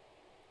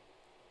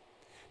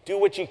 Do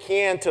what you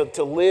can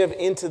to live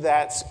into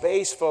that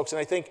space, folks. And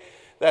I think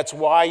that's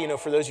why, you know,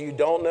 for those of you who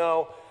don't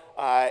know,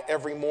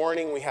 every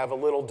morning we have a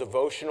little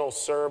devotional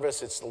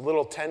service. It's a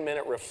little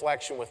 10-minute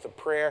reflection with the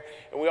prayer.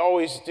 And we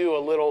always do a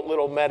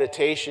little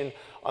meditation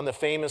on the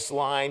famous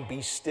line,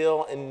 "Be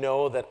still and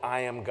know that I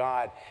am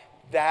God."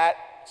 That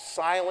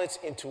silence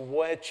into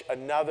which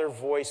another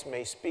voice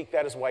may speak,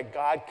 that is why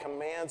God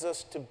commands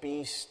us to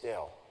be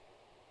still.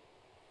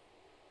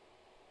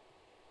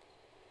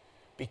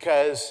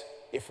 Because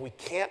if we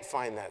can't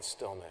find that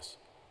stillness,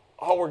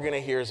 all we're going to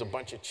hear is a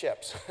bunch of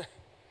chips.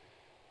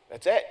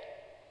 That's it.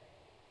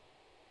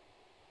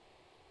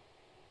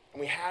 And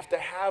we have to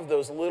have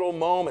those little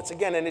moments.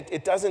 Again, and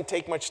it doesn't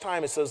take much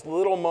time. It's those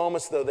little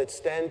moments, though, that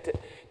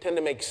tend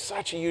to make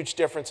such a huge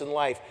difference in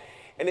life.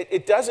 And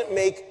it doesn't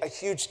make a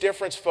huge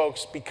difference,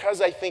 folks,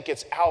 because I think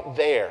it's out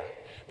there.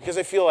 Because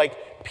I feel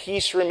like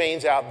peace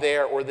remains out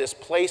there, or this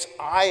place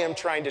I am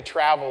trying to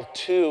travel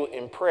to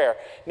in prayer.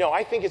 No,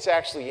 I think it's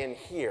actually in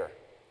here.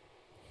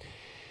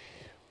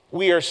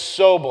 We are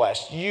so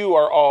blessed. You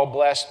are all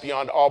blessed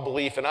beyond all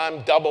belief, and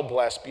I'm double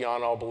blessed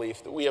beyond all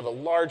belief that we have a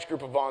large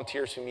group of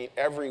volunteers who meet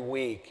every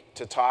week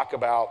to talk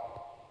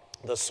about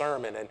the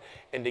sermon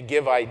and to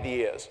give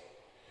ideas.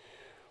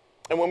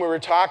 And when we were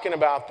talking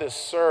about this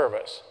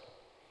service,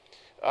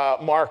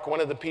 Mark,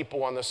 one of the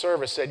people on the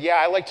service, said, yeah,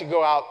 I like to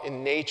go out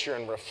in nature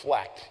and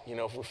reflect,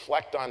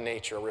 reflect on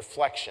nature,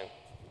 reflection.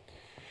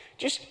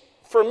 Just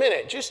for a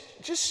minute,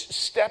 just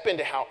step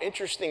into how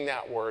interesting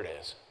that word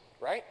is,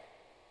 right?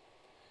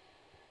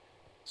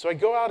 So I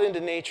go out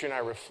into nature and I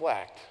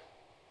reflect.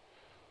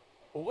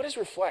 Well, what is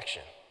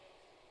reflection?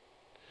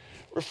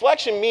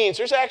 Reflection means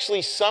there's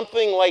actually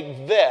something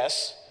like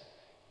this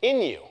in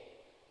you.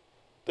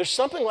 There's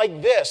something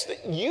like this,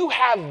 that you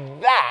have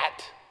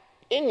that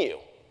in you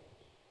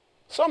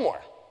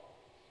somewhere.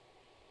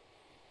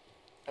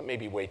 That may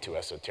be way too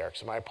esoteric,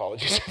 so my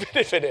apologies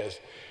if it is.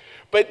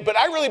 But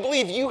I really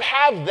believe you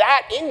have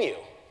that in you.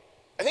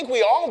 I think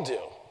we all do,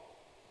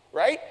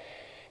 right?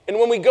 And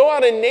when we go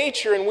out in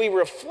nature and we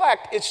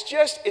reflect, it's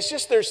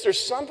just there's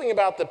something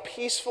about the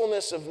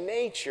peacefulness of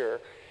nature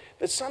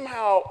that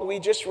somehow we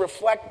just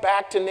reflect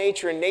back to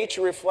nature, and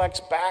nature reflects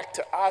back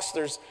to us.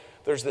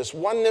 There's this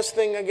oneness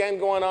thing again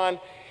going on.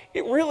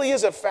 It really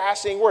is a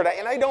fascinating word.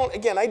 And I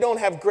don't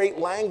have great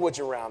language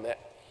around it,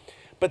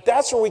 but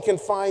that's where we can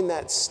find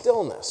that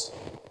stillness.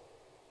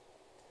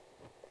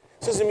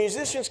 So as the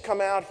musicians come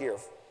out here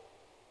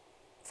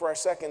for our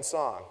second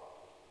song,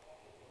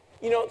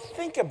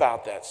 think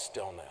about that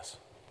stillness.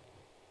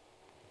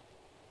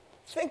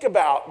 Think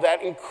about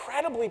that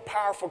incredibly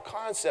powerful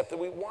concept that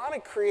we want to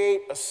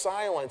create a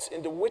silence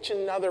into which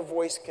another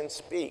voice can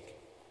speak.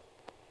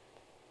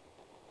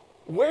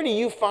 Where do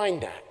you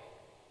find that?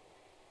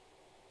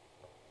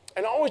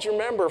 And always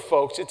remember,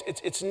 folks,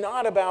 it's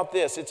not about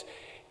this.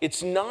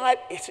 It's not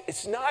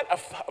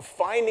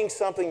finding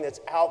something that's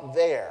out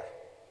there.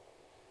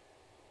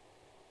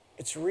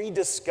 It's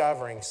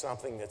rediscovering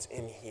something that's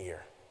in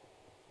here.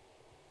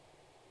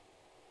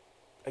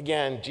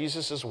 Again,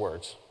 Jesus'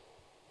 words,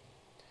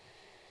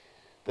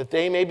 that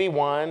they may be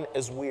one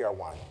as we are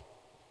one.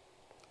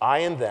 I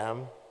and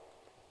them,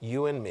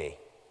 you and me,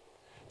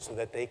 so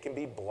that they can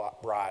be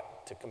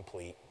brought to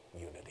complete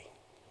unity.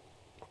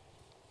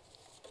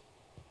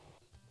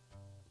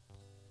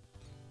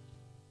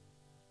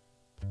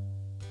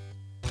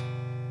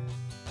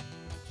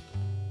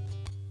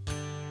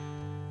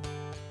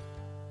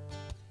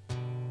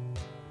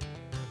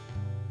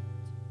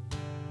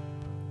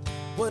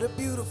 What a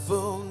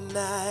beautiful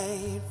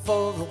night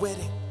for a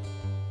wedding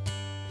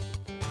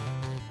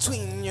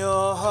between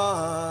your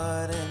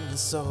heart and your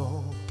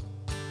soul.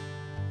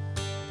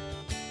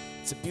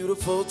 It's a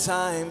beautiful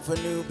time for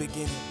new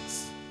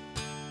beginnings,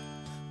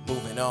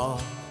 moving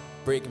on,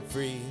 breaking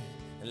free,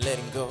 and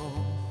letting go.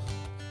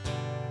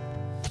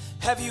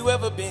 Have you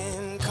ever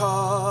been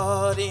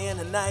caught in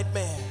a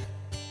nightmare?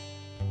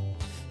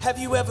 Have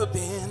you ever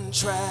been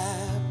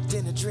trapped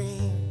in a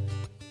dream?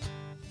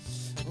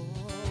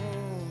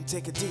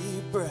 Take a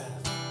deep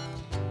breath,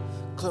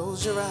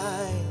 close your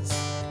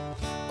eyes,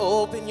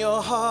 open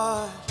your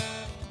heart,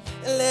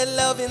 and let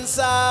love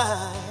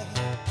inside.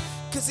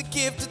 'Cause the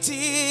gift of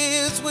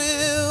tears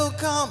will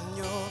calm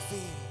your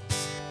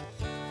fears.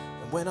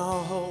 And when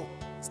all hope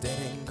is dead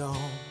and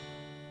gone,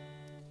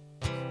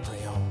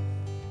 pray on.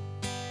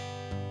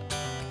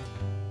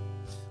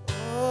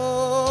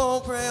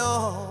 Oh, pray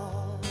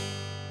on.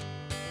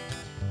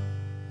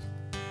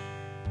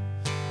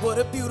 What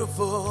a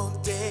beautiful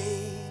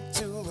day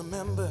to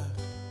remember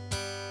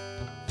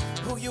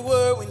who you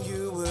were when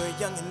you were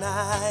young and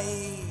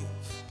naive,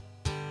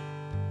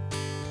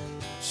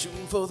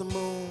 shooting for the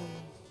moon,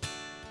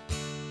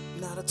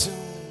 not a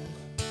tune,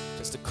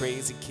 just a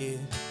crazy kid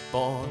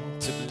born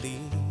to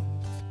believe.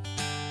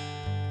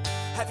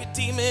 Have your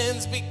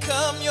demons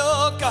become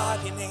your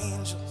guardian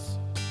angels?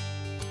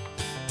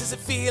 Does it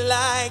feel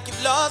like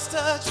you've lost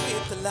touch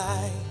with the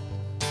light?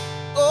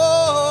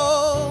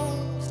 Oh,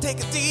 take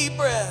a deep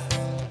breath,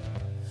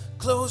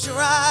 close your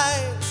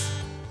eyes,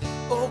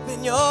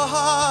 open your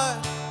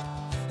heart,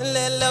 and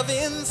let love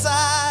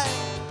inside.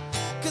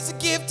 'Cause the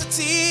gift of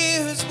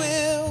tears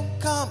will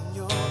calm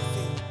your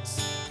fears.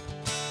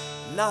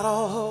 Not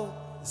all hope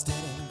is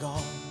dead and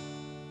gone.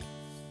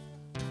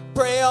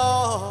 Pray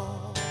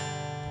on.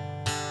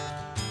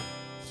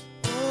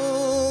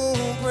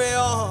 Ooh, pray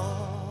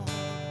on.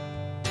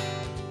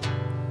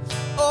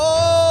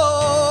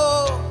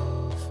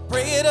 Oh,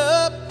 pray it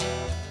up,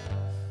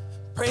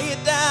 pray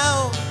it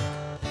down.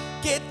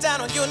 Get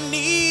down on your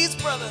knees,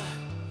 brother,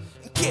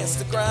 and kiss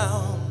the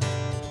ground.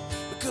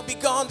 We could be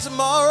gone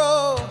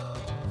tomorrow.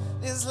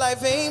 This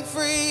life ain't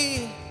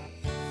free,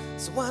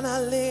 so why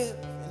not live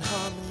in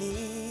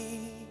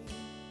harmony?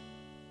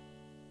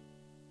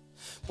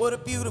 What a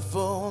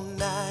beautiful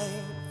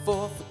night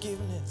for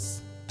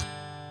forgiveness.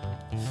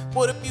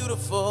 What a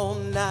beautiful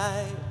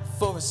night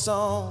for a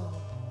song.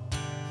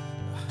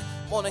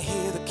 Wanna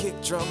hear the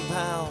kick drum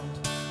pound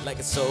like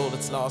a soul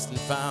that's lost and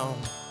found.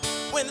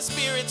 When the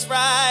spirit's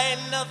right,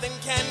 nothing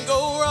can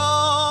go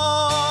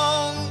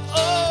wrong.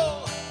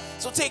 Oh,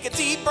 so take a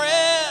deep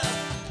breath,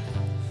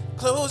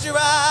 close your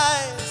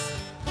eyes,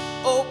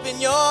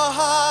 open your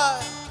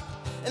heart,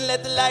 and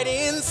let the light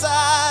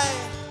inside.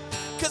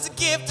 'Cause the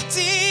gift of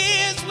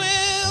tears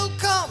will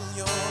calm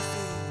your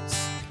fears.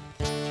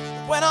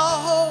 When all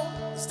hope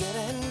is dead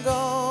and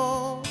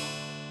gone,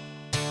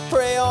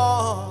 pray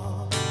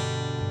on.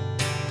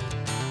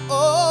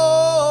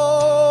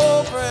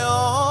 Oh, pray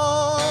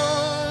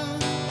on.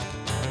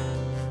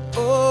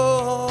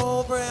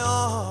 Oh, pray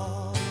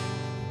on.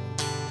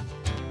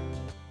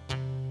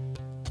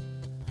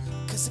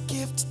 'Cause the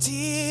gift of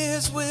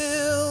tears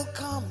will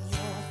calm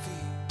your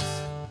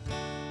fears.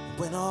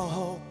 When all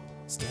hope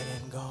is dead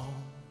and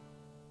gone,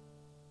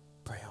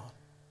 pray on.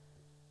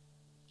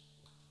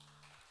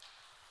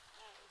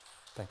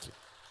 Thank you.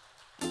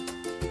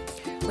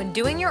 When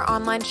doing your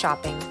online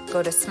shopping,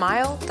 go to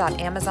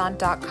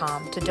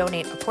smile.amazon.com to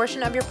donate a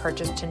portion of your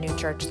purchase to New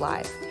Church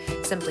Live.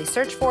 Simply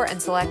search for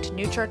and select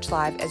New Church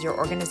Live as your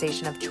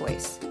organization of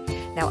choice.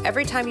 Now,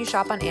 every time you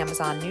shop on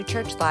Amazon, New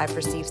Church Live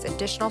receives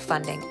additional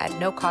funding at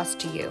no cost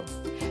to you.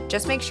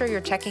 Just make sure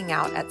you're checking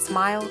out at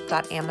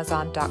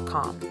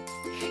smile.amazon.com.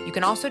 You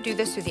can also do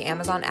this through the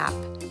Amazon app.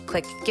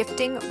 Click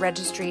Gifting,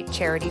 Registry,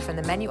 Charity from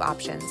the menu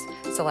options,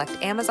 select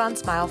Amazon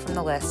Smile from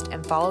the list,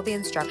 and follow the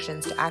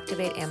instructions to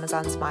activate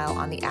Amazon Smile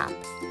on the app.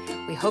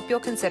 We hope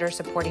you'll consider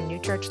supporting New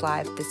Church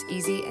Live this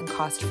easy and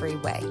cost-free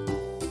way.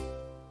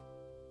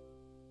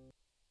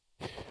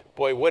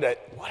 Boy, what a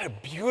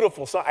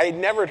beautiful song. I had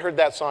never heard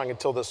that song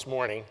until this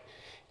morning,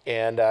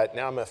 and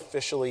now I'm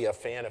officially a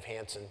fan of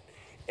Hanson.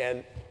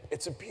 And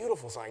it's a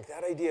beautiful song,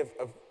 that idea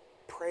of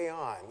pray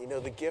on, you know,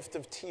 the gift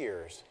of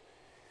tears.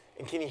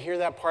 And can you hear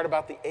that part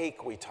about the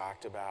ache we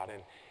talked about?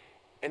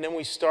 And then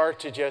we start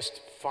to just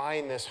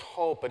find this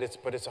hope, but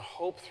it's a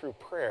hope through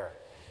prayer.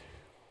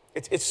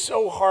 It's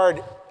so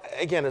hard,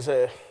 again, as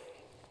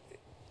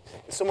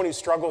someone who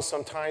struggles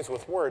sometimes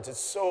with words, it's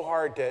so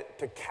hard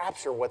to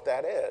capture what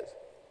that is.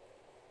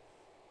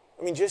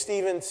 I mean, just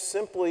even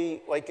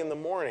simply like in the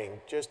morning,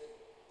 just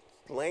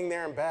laying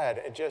there in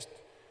bed and just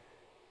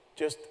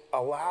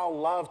allow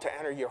love to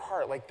enter your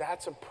heart. Like,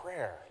 that's a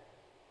prayer.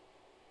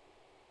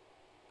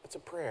 That's a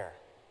prayer.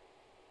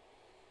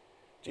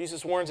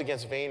 Jesus warns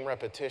against vain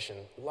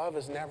repetition. Love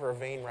is never a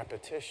vain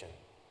repetition.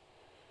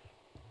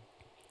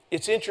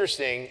 It's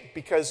interesting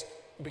because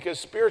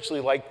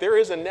spiritually, like, there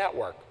is a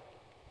network.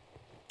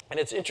 And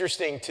it's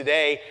interesting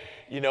today,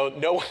 you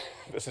know,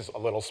 this is a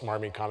little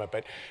smarmy comment,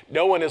 but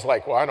no one is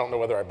like, well, I don't know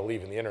whether I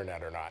believe in the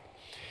internet or not.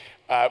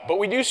 But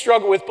we do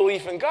struggle with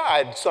belief in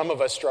God. Some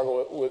of us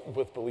struggle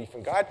with belief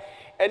in God.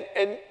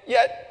 And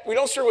yet, we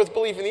don't struggle with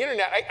belief in the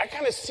internet. I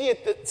kind of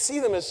see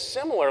them as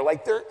similar.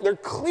 Like, there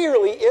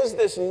clearly is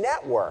this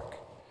network.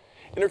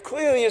 And there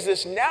clearly is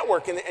this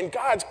network, and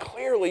God's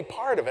clearly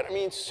part of it. I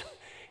mean,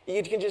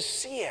 you can just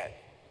see it.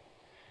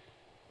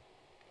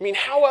 I mean,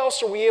 how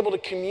else are we able to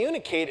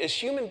communicate as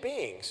human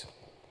beings?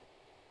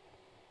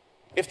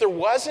 If there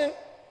wasn't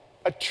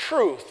a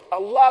truth, a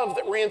love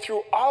that ran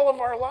through all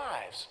of our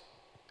lives,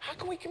 how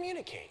can we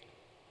communicate?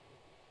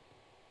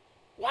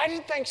 Why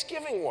did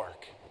Thanksgiving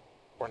work?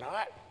 Or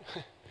not?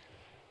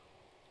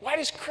 Why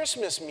does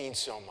Christmas mean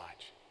so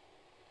much?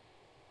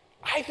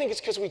 I think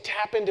it's because we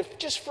tap into,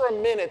 just for a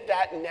minute,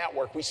 that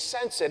network. We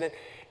sense it,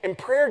 and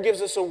prayer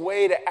gives us a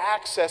way to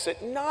access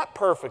it, not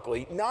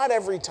perfectly, not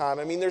every time.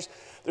 I mean,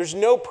 there's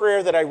no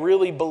prayer that I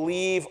really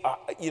believe,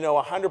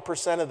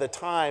 100% of the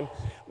time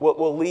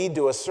will lead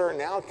to a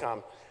certain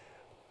outcome.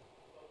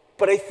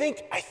 But I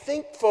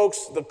think,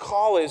 folks, the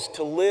call is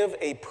to live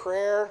a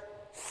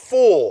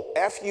prayer-full,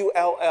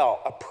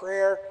 F-U-L-L, a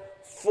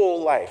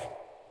prayer-full life.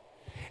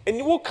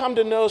 And we'll come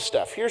to know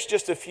stuff. Here's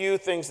just a few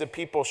things that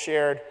people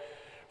shared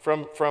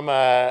from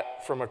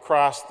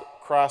across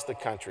the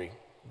country.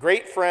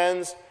 Great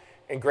friends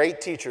and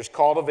great teachers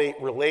cultivate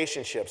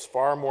relationships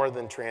far more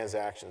than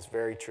transactions.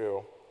 Very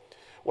true.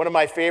 One of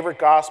my favorite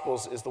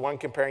gospels is the one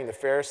comparing the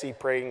Pharisee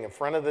praying in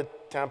front of the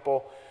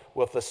temple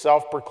with the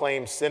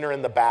self-proclaimed sinner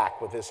in the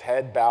back with his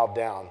head bowed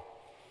down.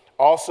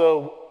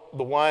 Also,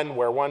 the one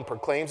where one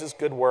proclaims his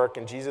good work,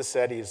 and Jesus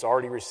said he has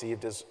already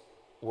received his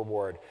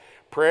reward.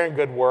 Prayer and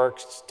good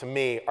works, to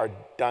me, are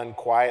done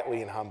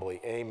quietly and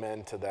humbly.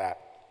 Amen to that.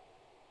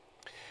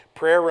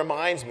 Prayer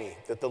reminds me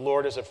that the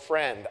Lord is a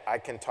friend I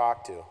can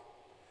talk to.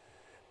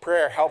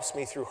 Prayer helps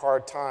me through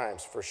hard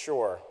times, for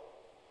sure.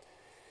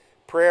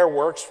 Prayer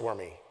works for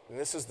me, and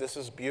this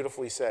is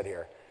beautifully said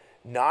here.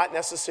 Not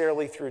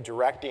necessarily through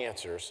direct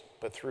answers,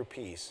 but through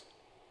peace.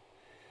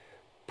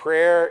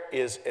 Prayer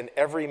is an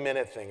every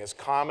minute thing, as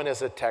common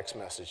as a text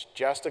message,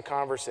 just a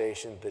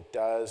conversation that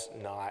does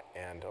not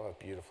end. Oh,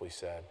 beautifully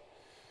said.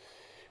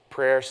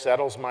 Prayer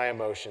settles my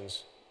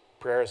emotions.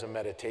 Prayer is a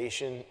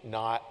meditation,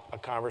 not a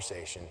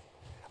conversation.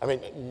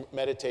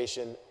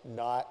 Meditation,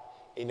 not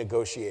a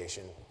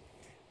negotiation.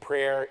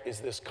 Prayer is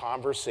this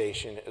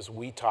conversation, as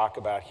we talk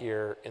about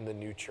here in the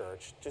new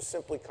church, just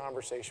simply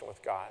conversation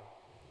with God.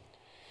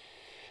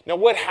 Now,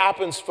 what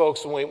happens,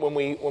 folks, when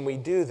we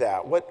do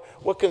that?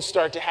 What can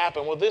start to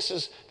happen? Well, this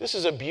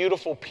is a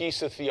beautiful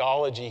piece of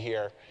theology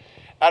here.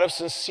 Out of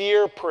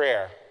sincere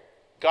prayer,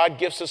 God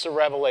gives us a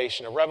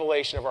revelation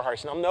of our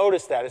hearts. Now,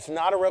 notice that. It's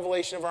not a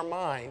revelation of our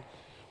mind,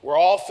 where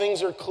all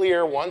things are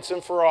clear once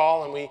and for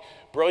all, and we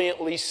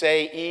brilliantly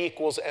say E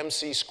equals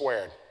MC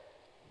squared.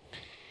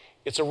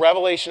 It's a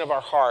revelation of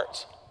our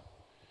hearts.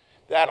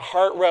 That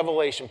heart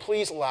revelation,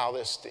 please allow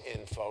this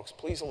in, folks.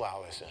 Please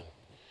allow this in.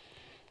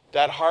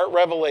 That heart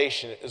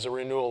revelation is a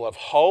renewal of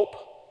hope,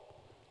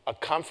 a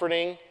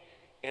comforting,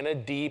 and a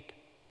deep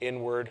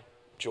inward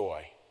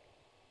joy.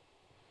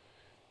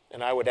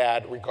 And I would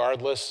add,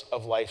 regardless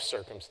of life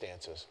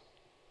circumstances.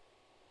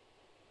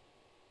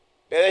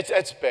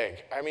 That's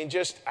big. I mean,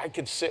 I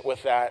could sit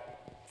with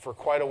that for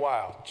quite a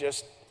while.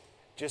 Just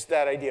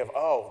that idea of,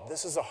 oh,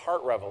 this is a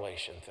heart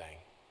revelation thing.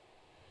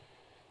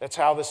 That's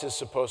how this is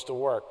supposed to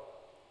work.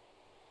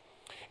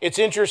 It's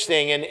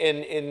interesting,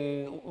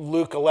 in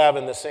Luke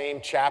 11, the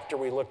same chapter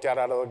we looked at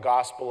out of the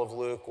Gospel of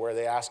Luke, where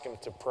they ask him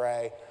to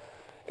pray.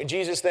 And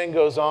Jesus then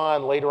goes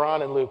on, later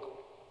on in Luke,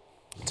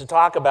 to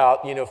talk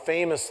about,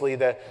 famously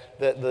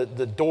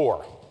the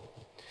door.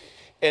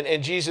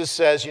 And Jesus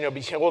says,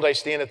 behold, I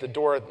stand at the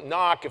door and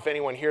knock. If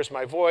anyone hears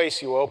my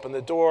voice, you open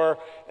the door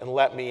and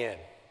let me in.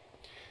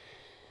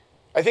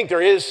 I think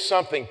there is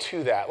something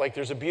to that. Like,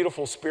 there's a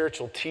beautiful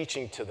spiritual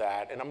teaching to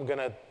that, and I'm going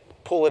to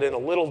pull it in a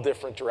little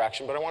different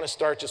direction, but I want to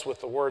start just with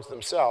the words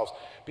themselves.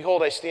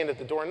 Behold, I stand at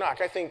the door and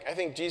knock. I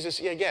think Jesus,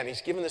 again,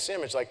 he's given this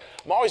image, like,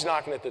 I'm always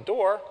knocking at the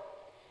door.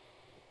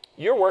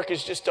 Your work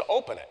is just to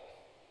open it.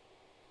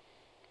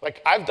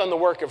 Like, I've done the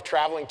work of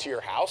traveling to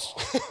your house.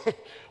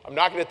 I'm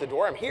knocking at the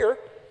door. I'm here.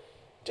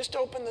 Just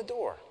open the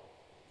door.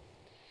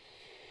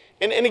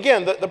 And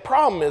again, the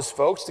problem is,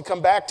 folks, to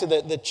come back to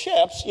the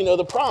chips,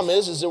 the problem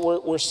is that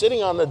we're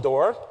sitting on the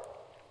door.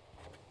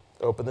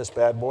 Open this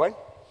bad boy.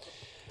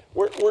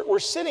 We're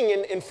sitting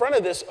in front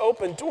of this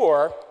open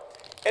door,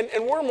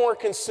 and we're more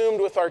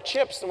consumed with our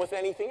chips than with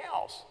anything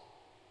else.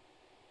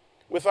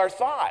 With our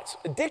thoughts,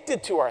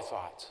 addicted to our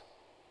thoughts,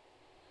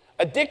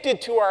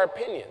 addicted to our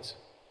opinions,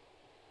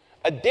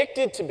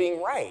 addicted to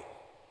being right.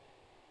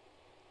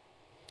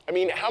 I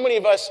mean, how many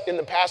of us in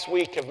the past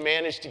week have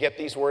managed to get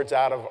these words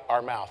out of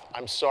our mouth?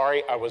 I'm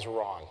sorry, I was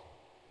wrong.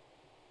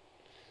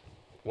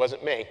 It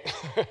wasn't me.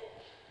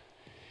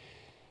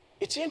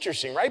 It's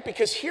interesting, right?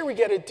 Because here we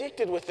get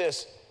addicted with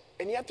this,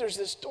 and yet there's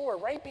this door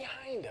right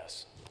behind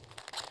us.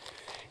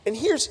 And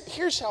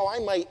here's how I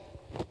might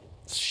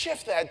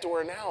shift that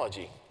door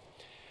analogy.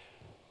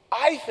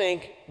 I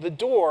think the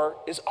door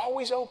is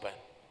always open.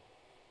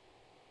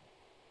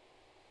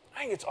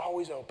 I think it's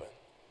always open.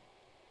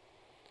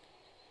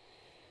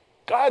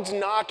 God's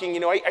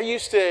knocking. I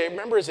used to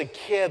remember as a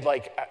kid,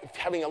 like,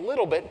 having a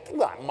little bit,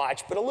 not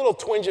much, but a little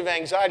twinge of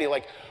anxiety.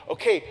 Like,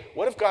 okay,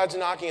 what if God's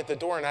knocking at the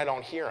door and I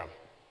don't hear him?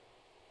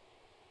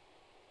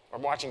 Or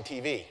I'm watching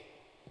TV.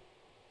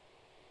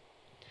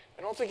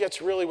 I don't think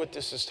that's really what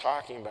this is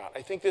talking about.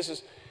 I think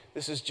this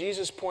is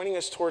Jesus pointing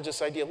us towards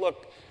this idea.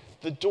 Look,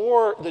 the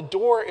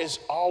door is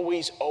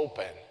always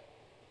open.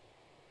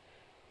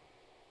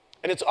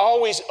 And it's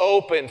always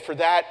open for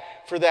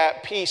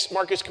that piece.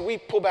 Marcus, can we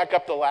pull back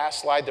up the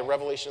last slide, the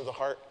revelation of the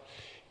heart?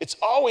 It's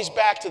always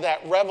back to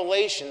that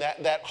revelation,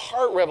 that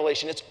heart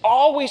revelation. It's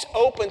always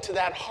open to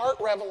that heart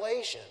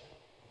revelation.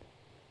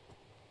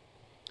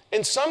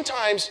 And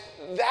sometimes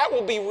that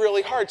will be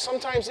really hard.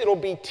 Sometimes it'll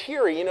be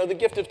teary. The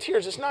gift of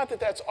tears. It's not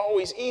that that's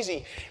always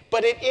easy,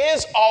 but it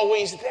is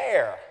always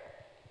there.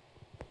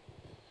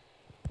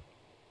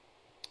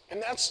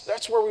 And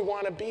that's where we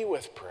want to be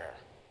with prayer.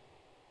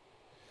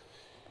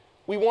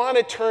 We want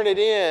to turn it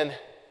in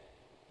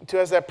to,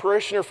 as that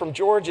parishioner from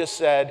Georgia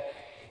said,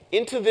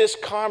 into this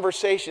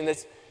conversation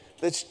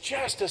that's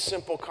just a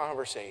simple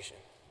conversation.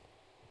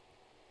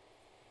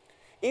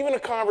 Even a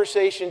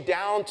conversation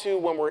down to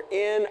when we're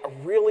in a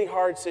really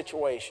hard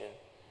situation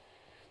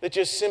that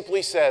just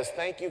simply says,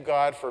 thank you,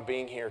 God, for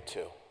being here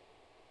too.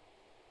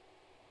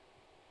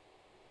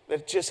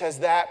 That just has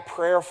that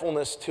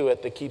prayerfulness to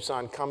it that keeps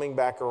on coming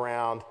back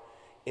around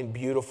in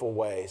beautiful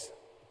ways.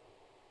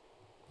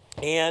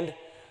 And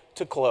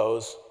to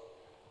close,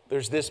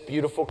 there's this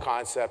beautiful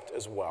concept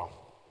as well.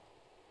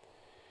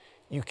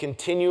 You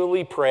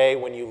continually pray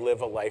when you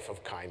live a life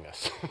of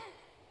kindness.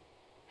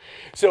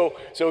 So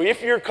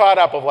if you're caught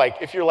up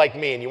if you're like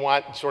me and you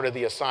want sort of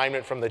the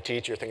assignment from the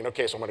teacher, thinking,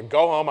 okay, so I'm going to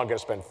go home, I'm going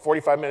to spend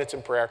 45 minutes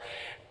in prayer,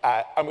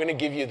 I'm going to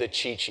give you the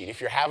cheat sheet.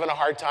 If you're having a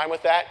hard time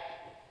with that,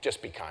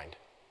 just be kind.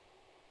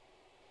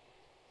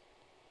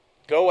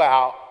 Go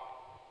out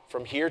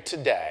from here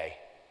today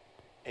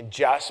and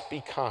just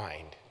be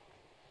kind.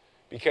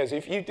 Because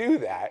if you do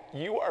that,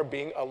 you are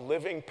being a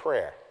living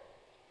prayer.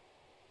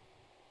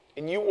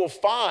 And you will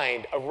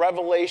find a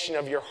revelation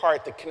of your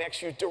heart that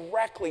connects you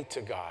directly to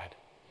God.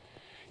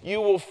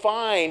 You will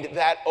find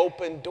that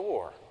open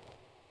door.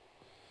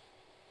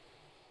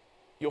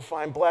 you'll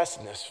find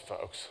blessedness,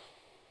 folks.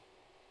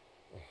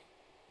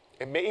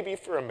 And maybe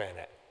for a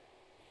minute,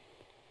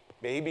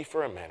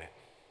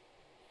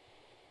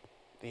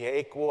 the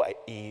ache will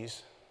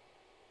ease,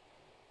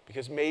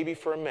 because maybe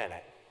for a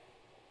minute,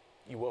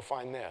 you will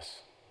find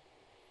this.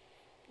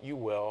 You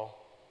will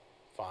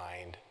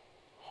find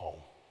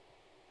home.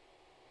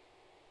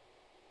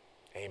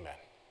 Amen.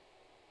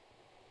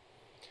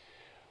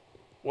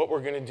 What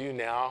we're going to do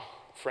now,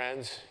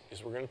 friends,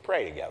 is we're going to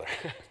pray together.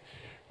 We're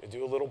going to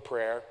do a little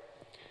prayer.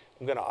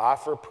 I'm going to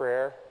offer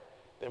prayer.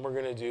 Then we're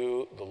going to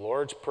do the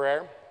Lord's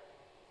Prayer.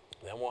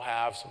 Then we'll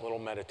have some little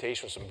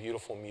meditation, some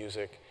beautiful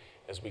music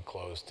as we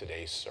close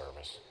today's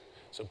service.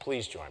 So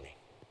please join me.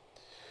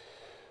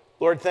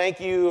 Lord, thank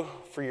you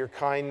for your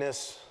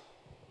kindness.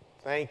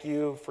 Thank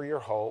you for your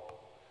hope.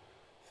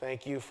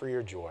 Thank you for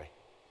your joy.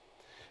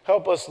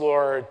 Help us,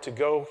 Lord, to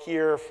go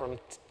here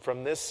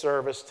from this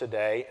service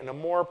today in a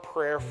more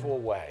prayerful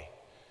way.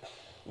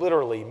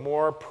 Literally,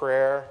 more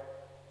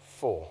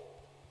prayerful.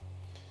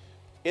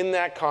 In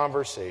that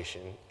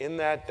conversation, in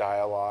that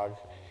dialogue,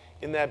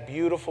 in that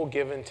beautiful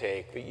give and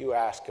take that you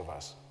ask of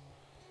us.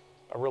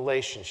 A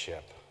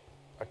relationship,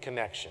 a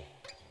connection.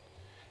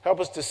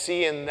 Help us to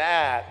see in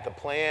that the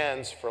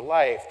plans for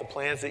life, the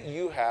plans that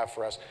you have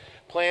for us,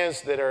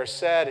 plans that are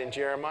said in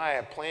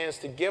Jeremiah, plans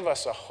to give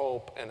us a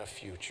hope and a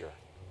future.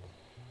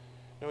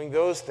 Knowing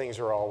those things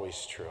are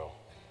always true,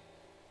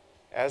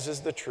 as is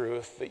the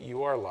truth that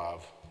you are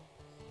love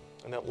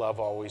and that love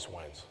always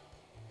wins.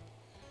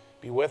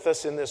 Be with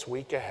us in this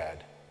week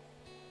ahead.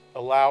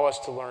 Allow us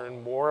to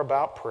learn more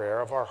about prayer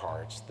of our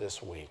hearts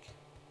this week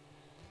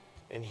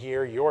and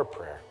hear your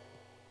prayer.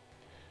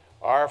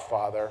 Our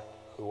Father,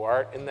 who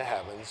art in the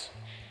heavens,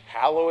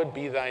 hallowed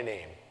be thy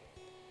name.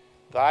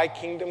 Thy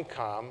kingdom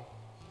come,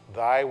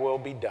 thy will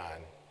be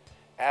done,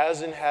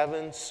 as in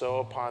heaven, so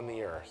upon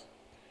the earth.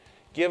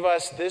 Give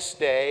us this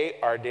day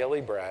our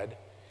daily bread,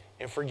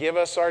 and forgive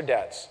us our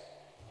debts,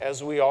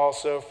 as we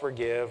also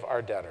forgive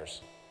our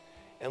debtors.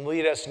 And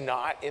lead us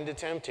not into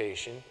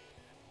temptation,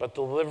 but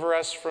deliver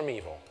us from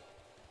evil.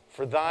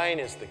 For thine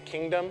is the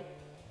kingdom,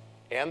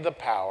 and the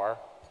power,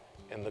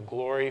 and the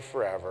glory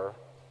forever.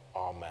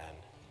 Amen.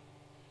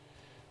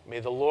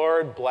 May the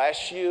Lord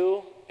bless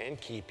you and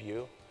keep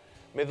you.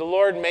 May the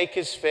Lord make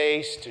his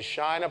face to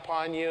shine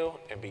upon you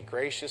and be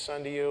gracious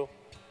unto you.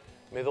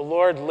 May the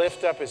Lord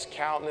lift up his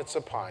countenance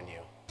upon you,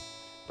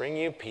 bring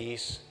you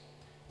peace,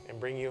 and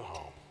bring you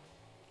home.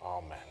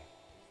 Amen.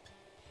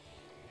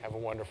 Have a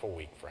wonderful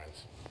week,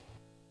 friends.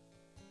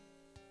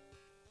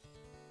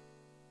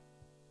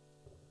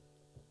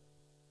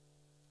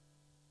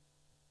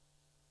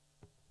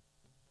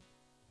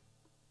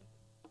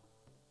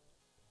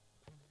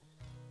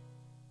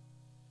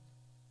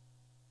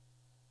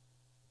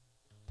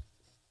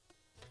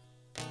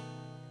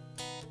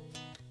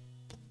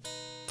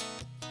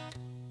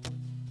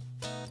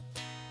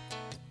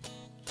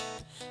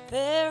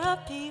 There are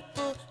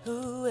people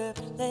who have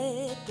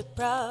let the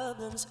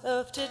problems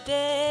of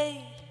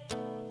today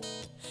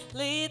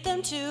lead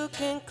them to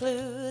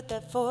conclude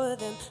that for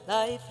them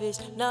life is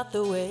not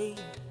the way.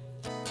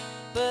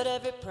 But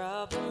every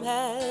problem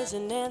has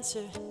an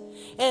answer,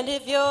 and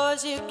if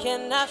yours you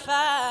cannot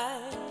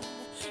find,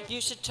 you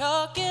should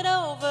talk it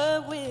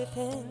over with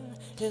him.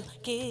 He'll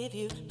give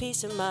you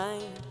peace of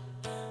mind.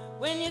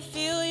 When you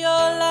feel your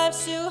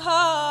life's too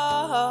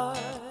hard,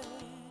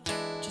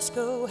 just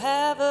go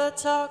have a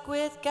talk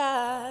with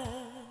God.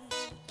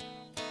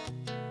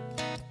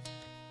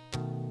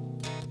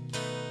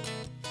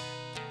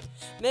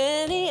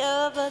 Many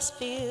of us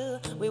feel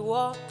we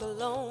walk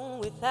alone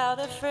without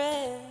a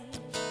friend,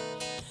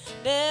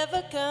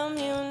 never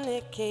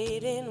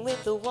communicating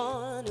with the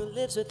one who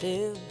lives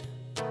within,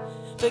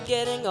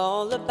 forgetting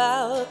all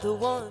about the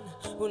one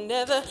who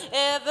never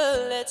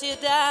ever lets you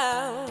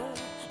down.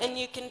 And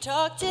you can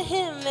talk to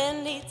him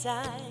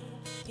anytime,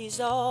 he's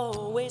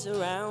always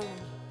around.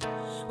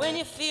 When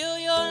you feel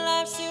your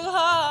life's too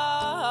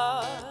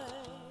hard,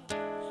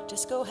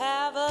 just go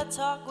have a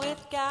talk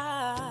with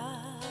God.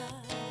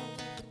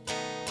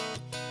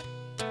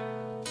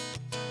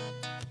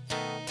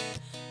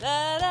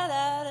 La da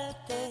da da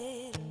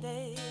da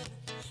da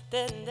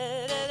da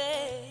da da da.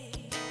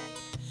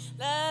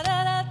 La da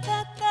da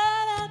da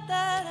da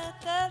da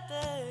da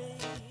da.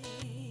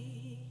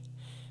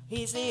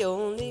 He's the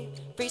only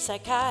free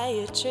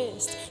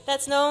psychiatrist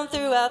that's known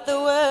throughout the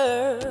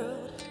world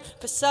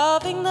for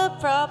solving the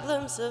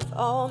problems of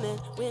all men,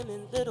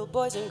 women, little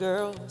boys and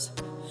girls.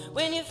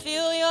 When you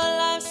feel your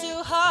life's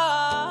too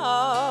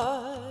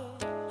hard,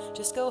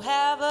 just go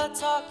have a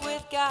talk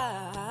with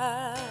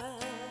God.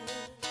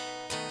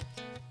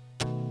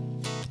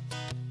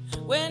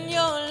 When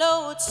your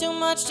load's too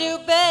much to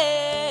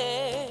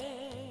bear,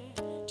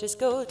 just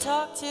go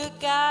talk to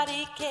God,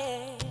 he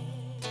cares.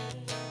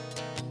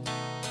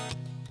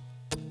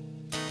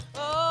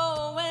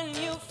 Oh, when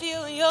you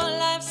feel your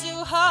life's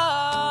too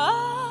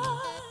hard,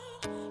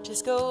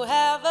 just go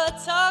have a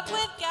talk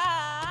with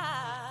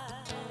God.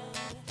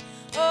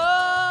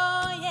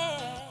 Oh,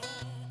 yeah.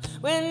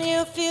 When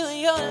you feel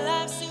your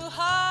life's too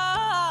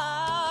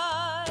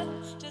hard,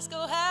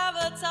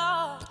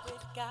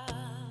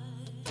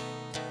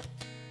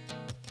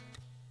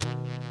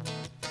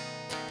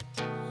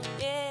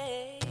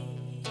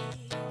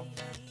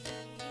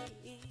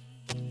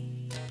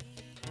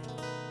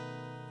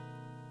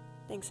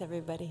 Thanks,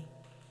 everybody.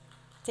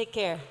 Take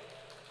care.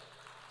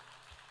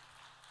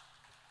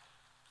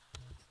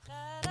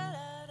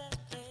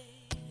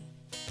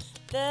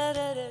 Da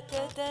da da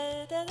da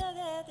da da da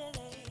da da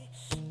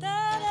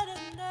da.